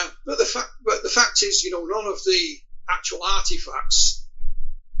 But the fact is, none of the actual artifacts,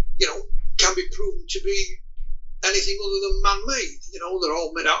 can be proven to be anything other than man-made. They're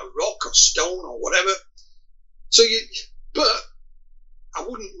all made out of rock or stone or whatever. But I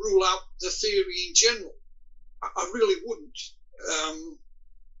wouldn't rule out the theory in general. I really wouldn't.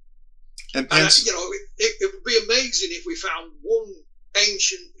 It would be amazing if we found one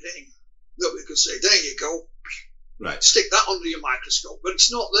ancient thing that we could say, there you go, right, stick that under your microscope, but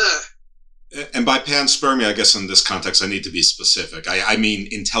it's not there. And by panspermia, I guess in this context, I need to be specific. I mean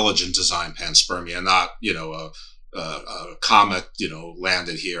intelligent design panspermia, not, a comet,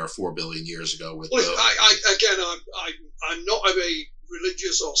 landed here 4 billion years ago with. Well, I'm not of a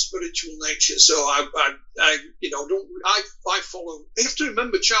religious or spiritual nature, so I follow. You have to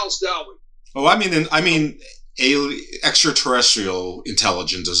remember Charles Darwin. Oh, I mean extraterrestrial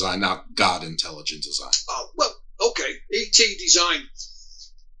intelligent design, not God intelligent design. Oh, well, okay, ET design.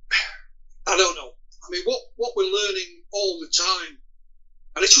 I don't know. I mean, what we're learning all the time,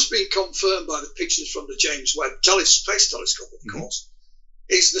 and it's just being confirmed by the pictures from the James Webb Space Telescope, of course,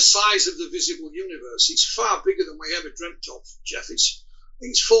 is the size of the visible universe. It's far bigger than we ever dreamt of, Jeff. It's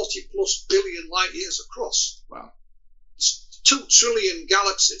 40 plus billion light years across. Wow. It's 2 trillion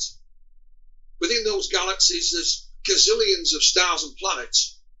galaxies. Within those galaxies, there's gazillions of stars and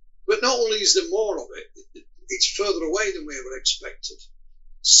planets. But not only is there more of it, it's further away than we ever expected.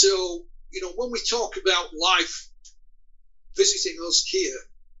 So, when we talk about life visiting us here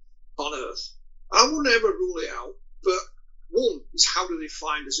on Earth, I wouldn't ever rule it out. But one is, how do they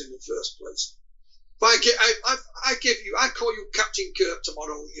find us in the first place? If I call you Captain Kirk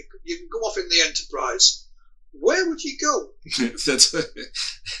tomorrow, you can go off in the Enterprise. Where would you go? That's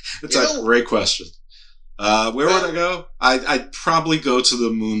a great question. Where would I go? I'd probably go to the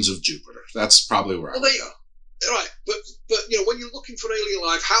moons of Jupiter. That's probably where I would go. Right, but when you're looking for alien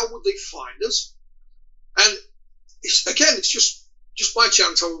life, how would they find us? And it's just by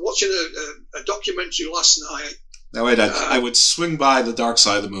chance. I was watching a documentary last night. Now wait, I would swing by the dark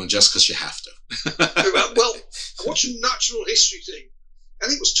side of the moon just because you have to. Well, I watched a natural history thing,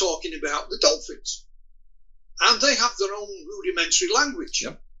 and it was talking about the dolphins, and they have their own rudimentary language.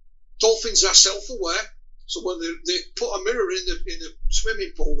 Yep. Dolphins are self-aware, so when they put a mirror in the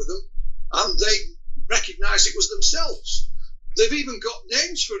swimming pool with them, and they recognize it was themselves. They've even got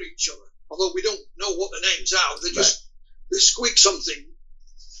names for each other, although we don't know what the names are. They squeak something.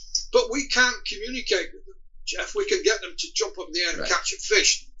 But we can't communicate with them, Jeff. We can get them to jump up in the air and catch a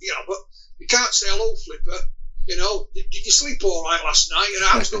fish, but you can't say, hello, Flipper, did you sleep all right last night?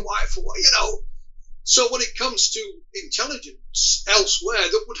 How's the wife? So when it comes to intelligence elsewhere,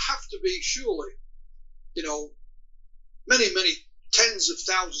 that would have to be surely, many, many tens of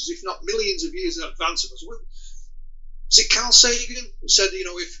thousands, if not millions of years in advance of us. Was it Carl Sagan who said,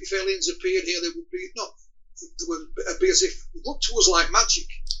 if aliens appeared here, they would be as if it looked to us like magic.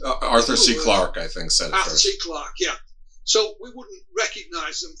 Arthur C. Clarke, I think, said it Arthur first. C. Clarke, yeah. So we wouldn't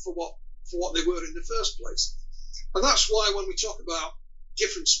recognize them for what they were in the first place. And that's why when we talk about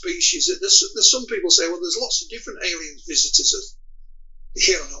different species, there's some people say, well, there's lots of different alien visitors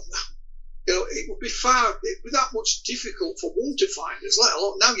here and on now. It would be that much difficult for one to find us, let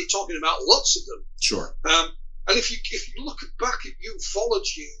alone now you're talking about lots of them. Sure. And if you look back at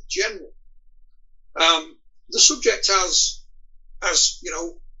ufology in general, the subject has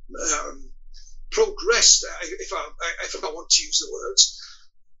progressed, if I want to use the words.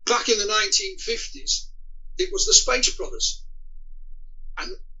 Back in the 1950s, it was the Space Brothers.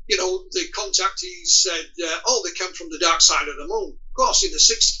 And, the contactees said, they came from the dark side of the moon. Of course, in the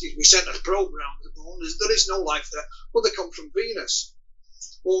 60s, we sent a probe around the moon. There is no life there. Well, they come from Venus.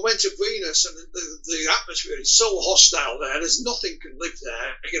 Well, we went to Venus, and the atmosphere is so hostile there. There's nothing can live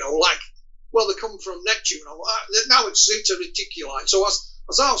there. They come from Neptune. Now it's Zeta Reticuli. So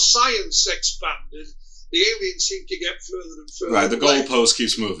as our science expanded, the aliens seem to get further and further. Right, the goalpost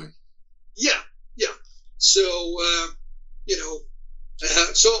keeps moving. Yeah. So,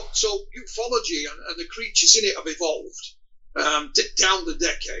 So ufology and the creatures in it have evolved down the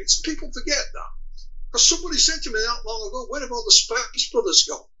decades. People forget that. Because somebody said to me not long ago, where have all the Space Brothers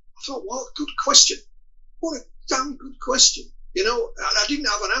gone? I thought, well, good question. What a damn good question. You know, I didn't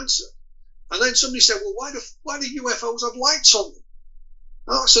have an answer. And then somebody said, well, why do UFOs have lights on them?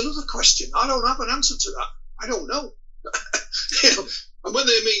 Oh, that's another question. I don't have an answer to that. I don't know. You know, and when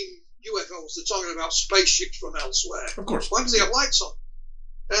they mean UFOs, they're talking about spaceships from elsewhere. Of course. Why do they have lights on?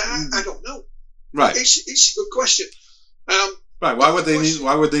 I don't know. Right. It's a good question. Right. Why would they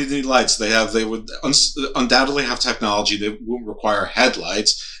need lights? They would undoubtedly have technology that wouldn't require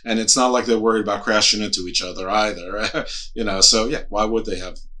headlights, and it's not like they're worried about crashing into each other either. You know, so yeah, why would they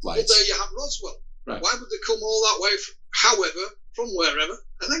have lights? Well, there you have Roswell. Right. Why would they come all that way, from wherever,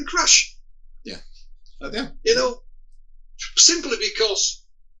 and then crash? Yeah. Yeah. You know, simply because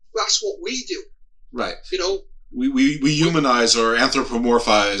that's what we do. Right. You know, we humanize or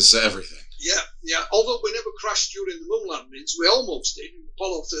anthropomorphize everything. Yeah. Although we never crashed during the moon landings, we almost did in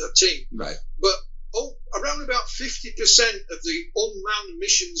Apollo 13. Right. But around about 50% of the unmanned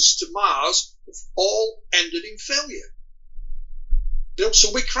missions to Mars have all ended in failure. You know,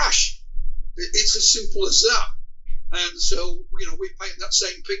 so we crash. It's as simple as that. And so, you know, we paint that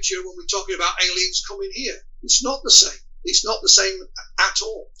same picture when we're talking about aliens coming here. It's not the same. It's not the same at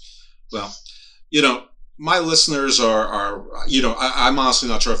all. Well, you know, my listeners are you know, I'm honestly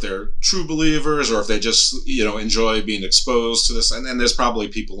not sure if they're true believers or if they just, you know, enjoy being exposed to this. And there's probably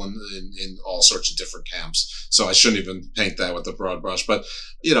people in all sorts of different camps. So I shouldn't even paint that with a broad brush. But,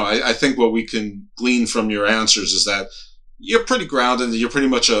 you know, I think what we can glean from your answers is that you're pretty grounded. You're pretty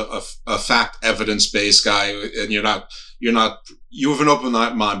much a fact evidence-based guy. And you have an open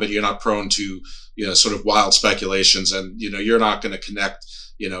mind, but you're not prone to, you know, sort of wild speculations. And, you know, you're not going to connect,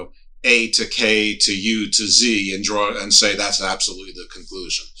 you know, A to K to U to Z and draw and say that's absolutely the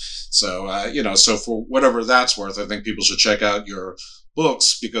conclusion. So, you know, so for whatever that's worth, I think people should check out your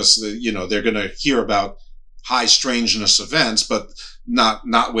books because, you know, they're going to hear about high strangeness events, but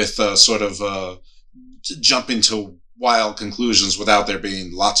not with sort of jump into wild conclusions without there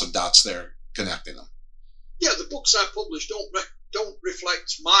being lots of dots there connecting them. Yeah, the books I publish don't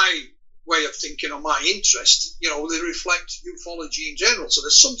reflect my way of thinking or my interest. You know, they reflect ufology in general. So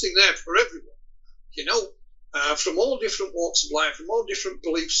there's something there for everyone, you know, from all different walks of life, from all different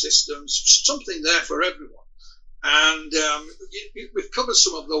belief systems, something there for everyone. And we've covered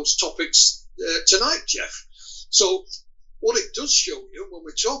some of those topics tonight, Jeff. So what it does show you when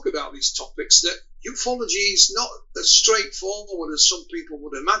we talk about these topics, that ufology is not as straightforward as some people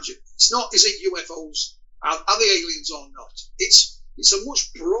would imagine. It's not, is it UFOs? Are the aliens or not? It's a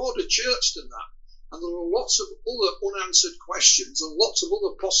much broader church than that. And there are lots of other unanswered questions and lots of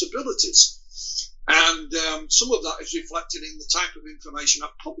other possibilities. And some of that is reflected in the type of information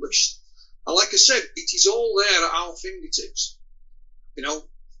I've published. And like I said, it is all there at our fingertips, you know,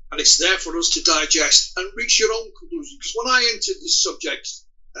 and it's there for us to digest and reach your own conclusion. Because when I entered this subject,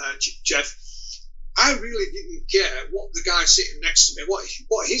 Jeff, I really didn't care what the guy sitting next to me,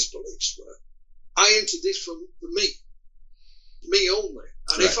 what his beliefs were. I entered this for me only.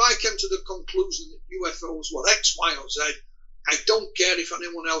 And right. If I came to the conclusion that UFOs were X, Y, or Z, I don't care if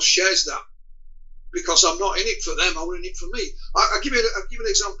anyone else shares that, because I'm not in it for them. I'm in it for me. I'll give you an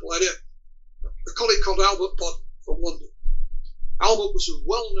example. I had a colleague called Albert Budd from London. Albert was a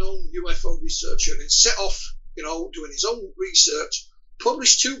well-known UFO researcher, and he set off, you know, doing his own research,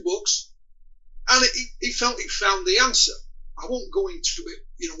 published 2 books, and he felt he found the answer. I won't go into it,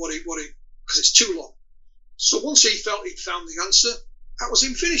 you know, what he because it's too long. So once he felt he'd found the answer, that was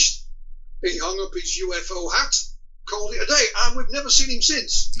him finished. He hung up his UFO hat, called it a day, and we've never seen him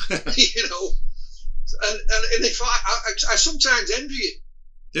since. You know, and if I sometimes envy him,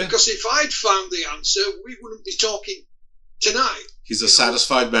 yeah, because if I'd found the answer, we wouldn't be talking tonight. He's a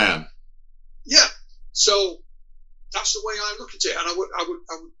satisfied man. Yeah. So that's the way I look at it, and I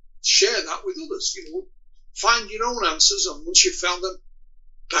would share that with others. You know, find your own answers, and once you've found them,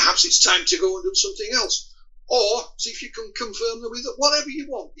 perhaps it's time to go and do something else, or see if you can confirm them with whatever you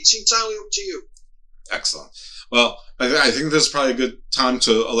want. It's entirely up to you. Excellent. Well, I think this is probably a good time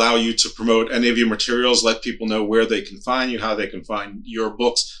to allow you to promote any of your materials, let people know where they can find you, how they can find your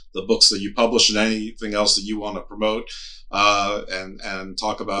books, the books that you publish, and anything else that you want to promote, and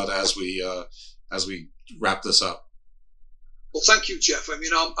talk about as we wrap this up. Well, thank you, Jeff. I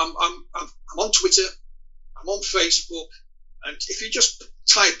mean, I'm on Twitter, I'm on Facebook, and if you just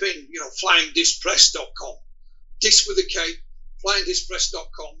type in, you know, flyingdiscpress.com, disc with a K,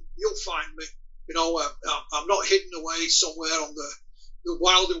 flyingdiscpress.com, you'll find me. You know, I'm not hidden away somewhere on the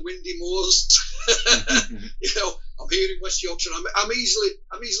wild and windy moors. I'm here in West Yorkshire. I'm easily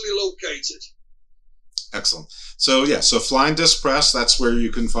located. Excellent. So Flying Disc Press, that's where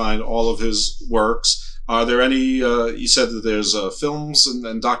you can find all of his works. Are there any, you said that there's films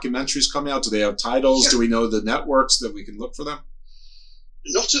and documentaries coming out. Do they have titles? Yeah. Do we know the networks that we can look for them?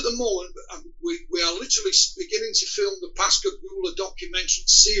 Not at the moment, but we are literally beginning to film the Pascagoula documentary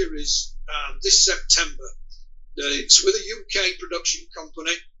series this September. It's with a UK production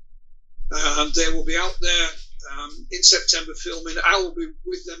company, and they will be out there in September filming. I will be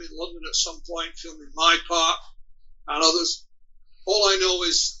with them in London at some point filming my part and others. All I know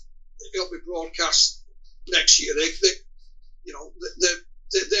is it'll be broadcast next year. They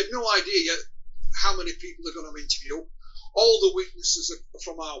have no idea yet how many people they're going to interview. All the witnesses are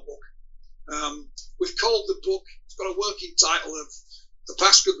from our book. We've called the book, it's got a working title of The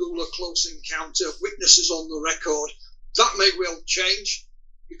Pascagoula Close Encounter, Witnesses on the Record. That may well change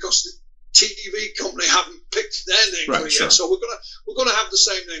because the TV company haven't picked their name yet. So we're gonna have the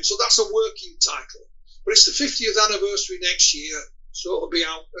same name. So that's a working title. But it's the 50th anniversary next year, so it'll be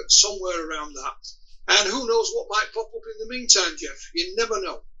out somewhere around that. And who knows what might pop up in the meantime, Jeff? You never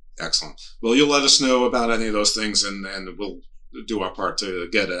know. Excellent. Well, you'll let us know about any of those things, and we'll do our part to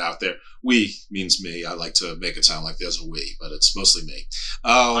get it out there. We means me. I like to make it sound like there's a we, but it's mostly me.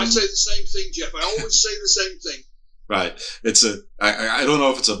 I say the same thing, Jeff. I always say the same thing. Right. I don't know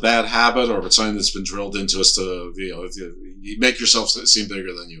if it's a bad habit or if it's something that's been drilled into us to, you make yourself seem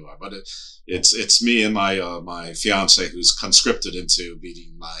bigger than you are. But it's me and my fiance who's conscripted into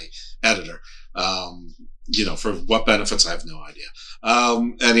being my editor. For what benefits, I have no idea.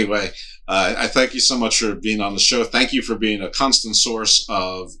 Anyway, I thank you so much for being on the show. Thank you for being a constant source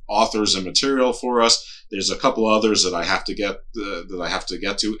of authors and material for us. There's a couple others that I have to get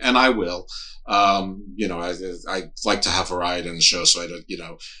to, and I will. I like to have variety in the show, so I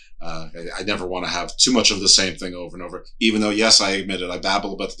don't, I never want to have too much of the same thing over and over. Even though, yes, I admit it, I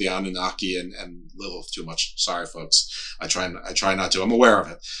babble about the Anunnaki and a little too much. Sorry, folks. I try not to. I'm aware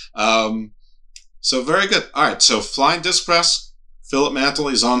of it. So very good. All right. So Flying Disc Press, Philip Mantle.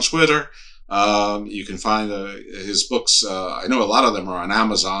 He's on Twitter. You can find his books. I know a lot of them are on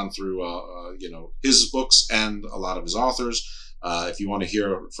Amazon through his books and a lot of his authors. If you want to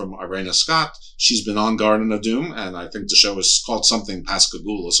hear from Irena Scott, she's been on Garden of Doom, and I think the show is called something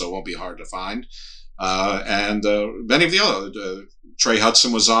Pascagoula, so it won't be hard to find. And many of the other, Trey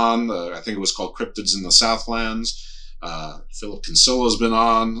Hudson was on. I think it was called Cryptids in the Southlands. Philip Kinsilla's been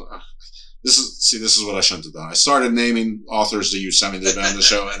on. This is what I shouldn't have done. I started naming authors that you sent me that have been on the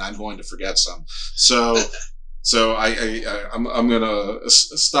show, and I'm going to forget some. So I'm going to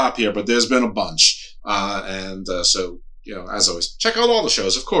stop here, but there's been a bunch. So as always, check out all the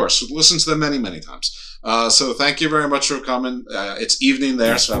shows, of course. Listen to them many, many times. So thank you very much for coming. It's evening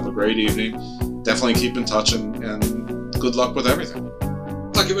there, so have a great evening. Definitely keep in touch, and good luck with everything.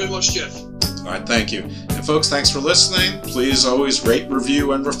 Thank you very much, Jeff. All right, thank you. And folks, thanks for listening. Please always rate,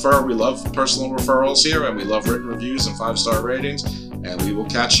 review, and refer. We love personal referrals here, and we love written reviews and 5-star ratings. And we will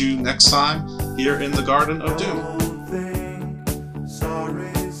catch you next time here in the Garden of Doom.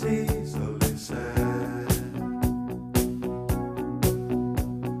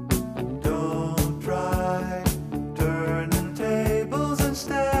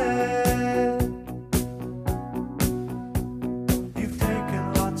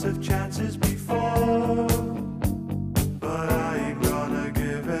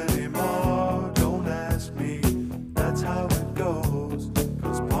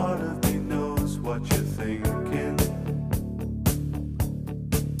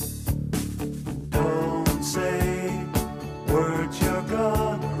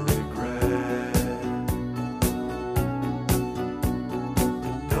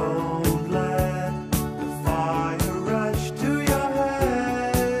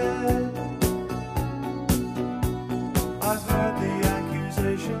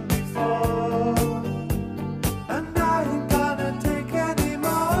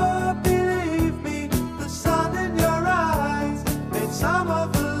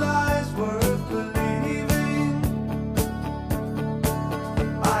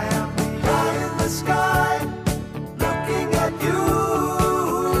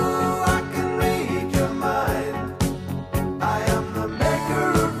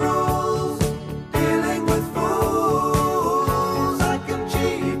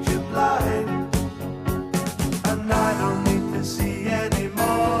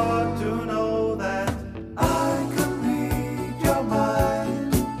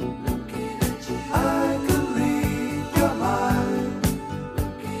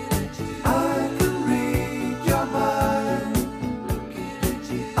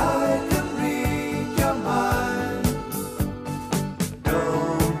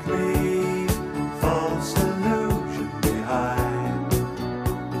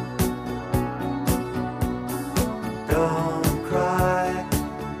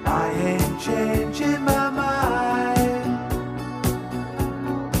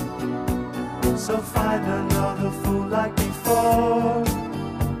 So find another fool like before.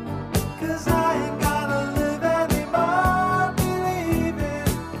 'Cause I ain't gonna live anymore believing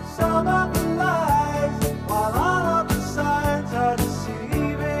some of the lies, while all of the signs are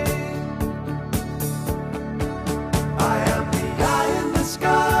deceiving. I am the eye in the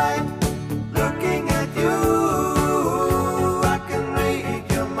sky, looking at you. I can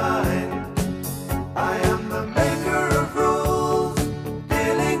read your mind. I am the maker of rules,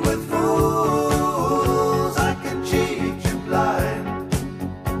 dealing with fools. I can cheat you blind,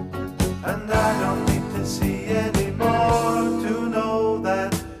 and I don't need to see anymore to know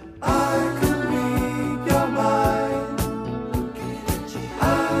that I can read your mind. I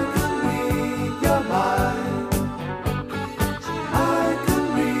can read your mind. I can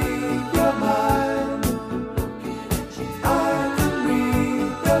read your mind. I can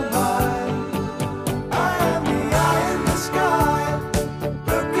read your mind. I am the eye in the sky,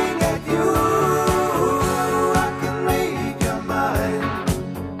 looking at you. I can read your mind.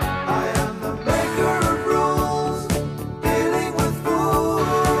 I am the maker of rules, dealing with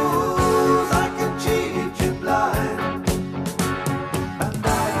fools. I can cheat you blind, and I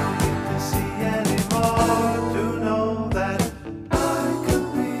don't need to see anymore to know that I can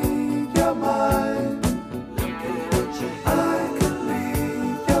read your mind. I can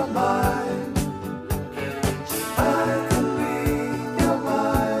read your mind. I can read your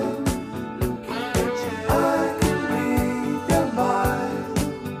mind. I can read your mind.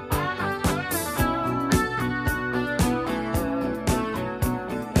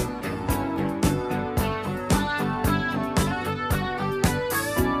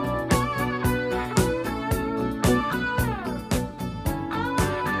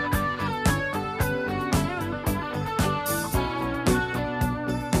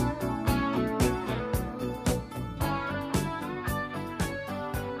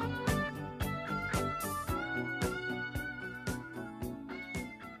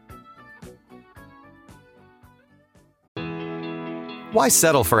 Why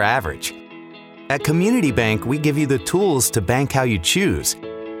settle for average? At Community Bank, we give you the tools to bank how you choose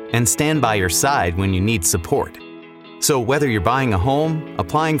and stand by your side when you need support. So whether you're buying a home,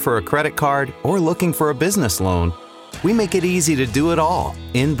 applying for a credit card, or looking for a business loan, we make it easy to do it all,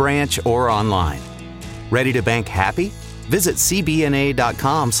 in branch or online. Ready to bank happy? Visit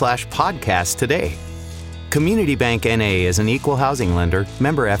cbna.com/podcast today. Community Bank NA is an equal housing lender,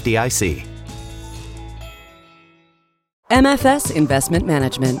 member FDIC. MFS Investment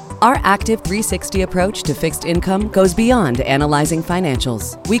Management. Our active 360 approach to fixed income goes beyond analyzing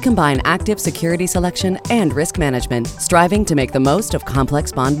financials. We combine active security selection and risk management, striving to make the most of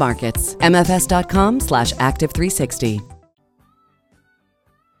complex bond markets. MFS.com/active360.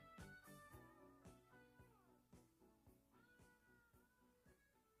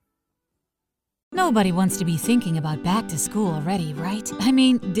 Nobody wants to be thinking about back to school already, right? I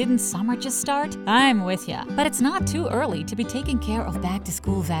mean, didn't summer just start? I'm with ya. But it's not too early to be taking care of back to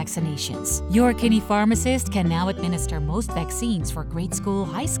school vaccinations. Your Kinney pharmacist can now administer most vaccines for grade school,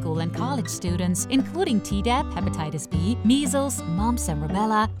 high school, and college students, including Tdap, hepatitis B, measles, mumps and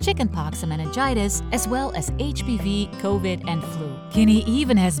rubella, chickenpox and meningitis, as well as HPV, COVID, and flu. Kinney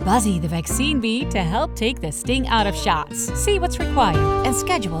even has Buzzy, the vaccine bee, to help take the sting out of shots. See what's required and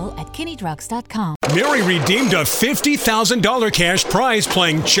schedule at kinneydrugs.com. Mary redeemed a $50,000 cash prize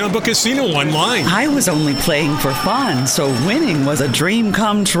playing Chumba Casino online. I was only playing for fun, so winning was a dream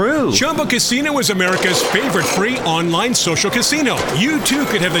come true. Chumba Casino is America's favorite free online social casino. You too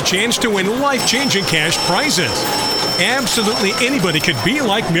could have the chance to win life-changing cash prizes. Absolutely anybody could be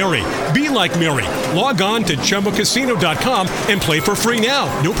like Mary. Be like Mary. Log on to ChumbaCasino.com and play for free now.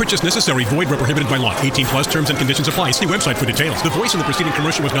 No purchase necessary. Void where prohibited by law. 18 plus terms and conditions apply. See website for details. The voice in the preceding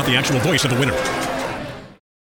commercial was not the actual voice of the winner.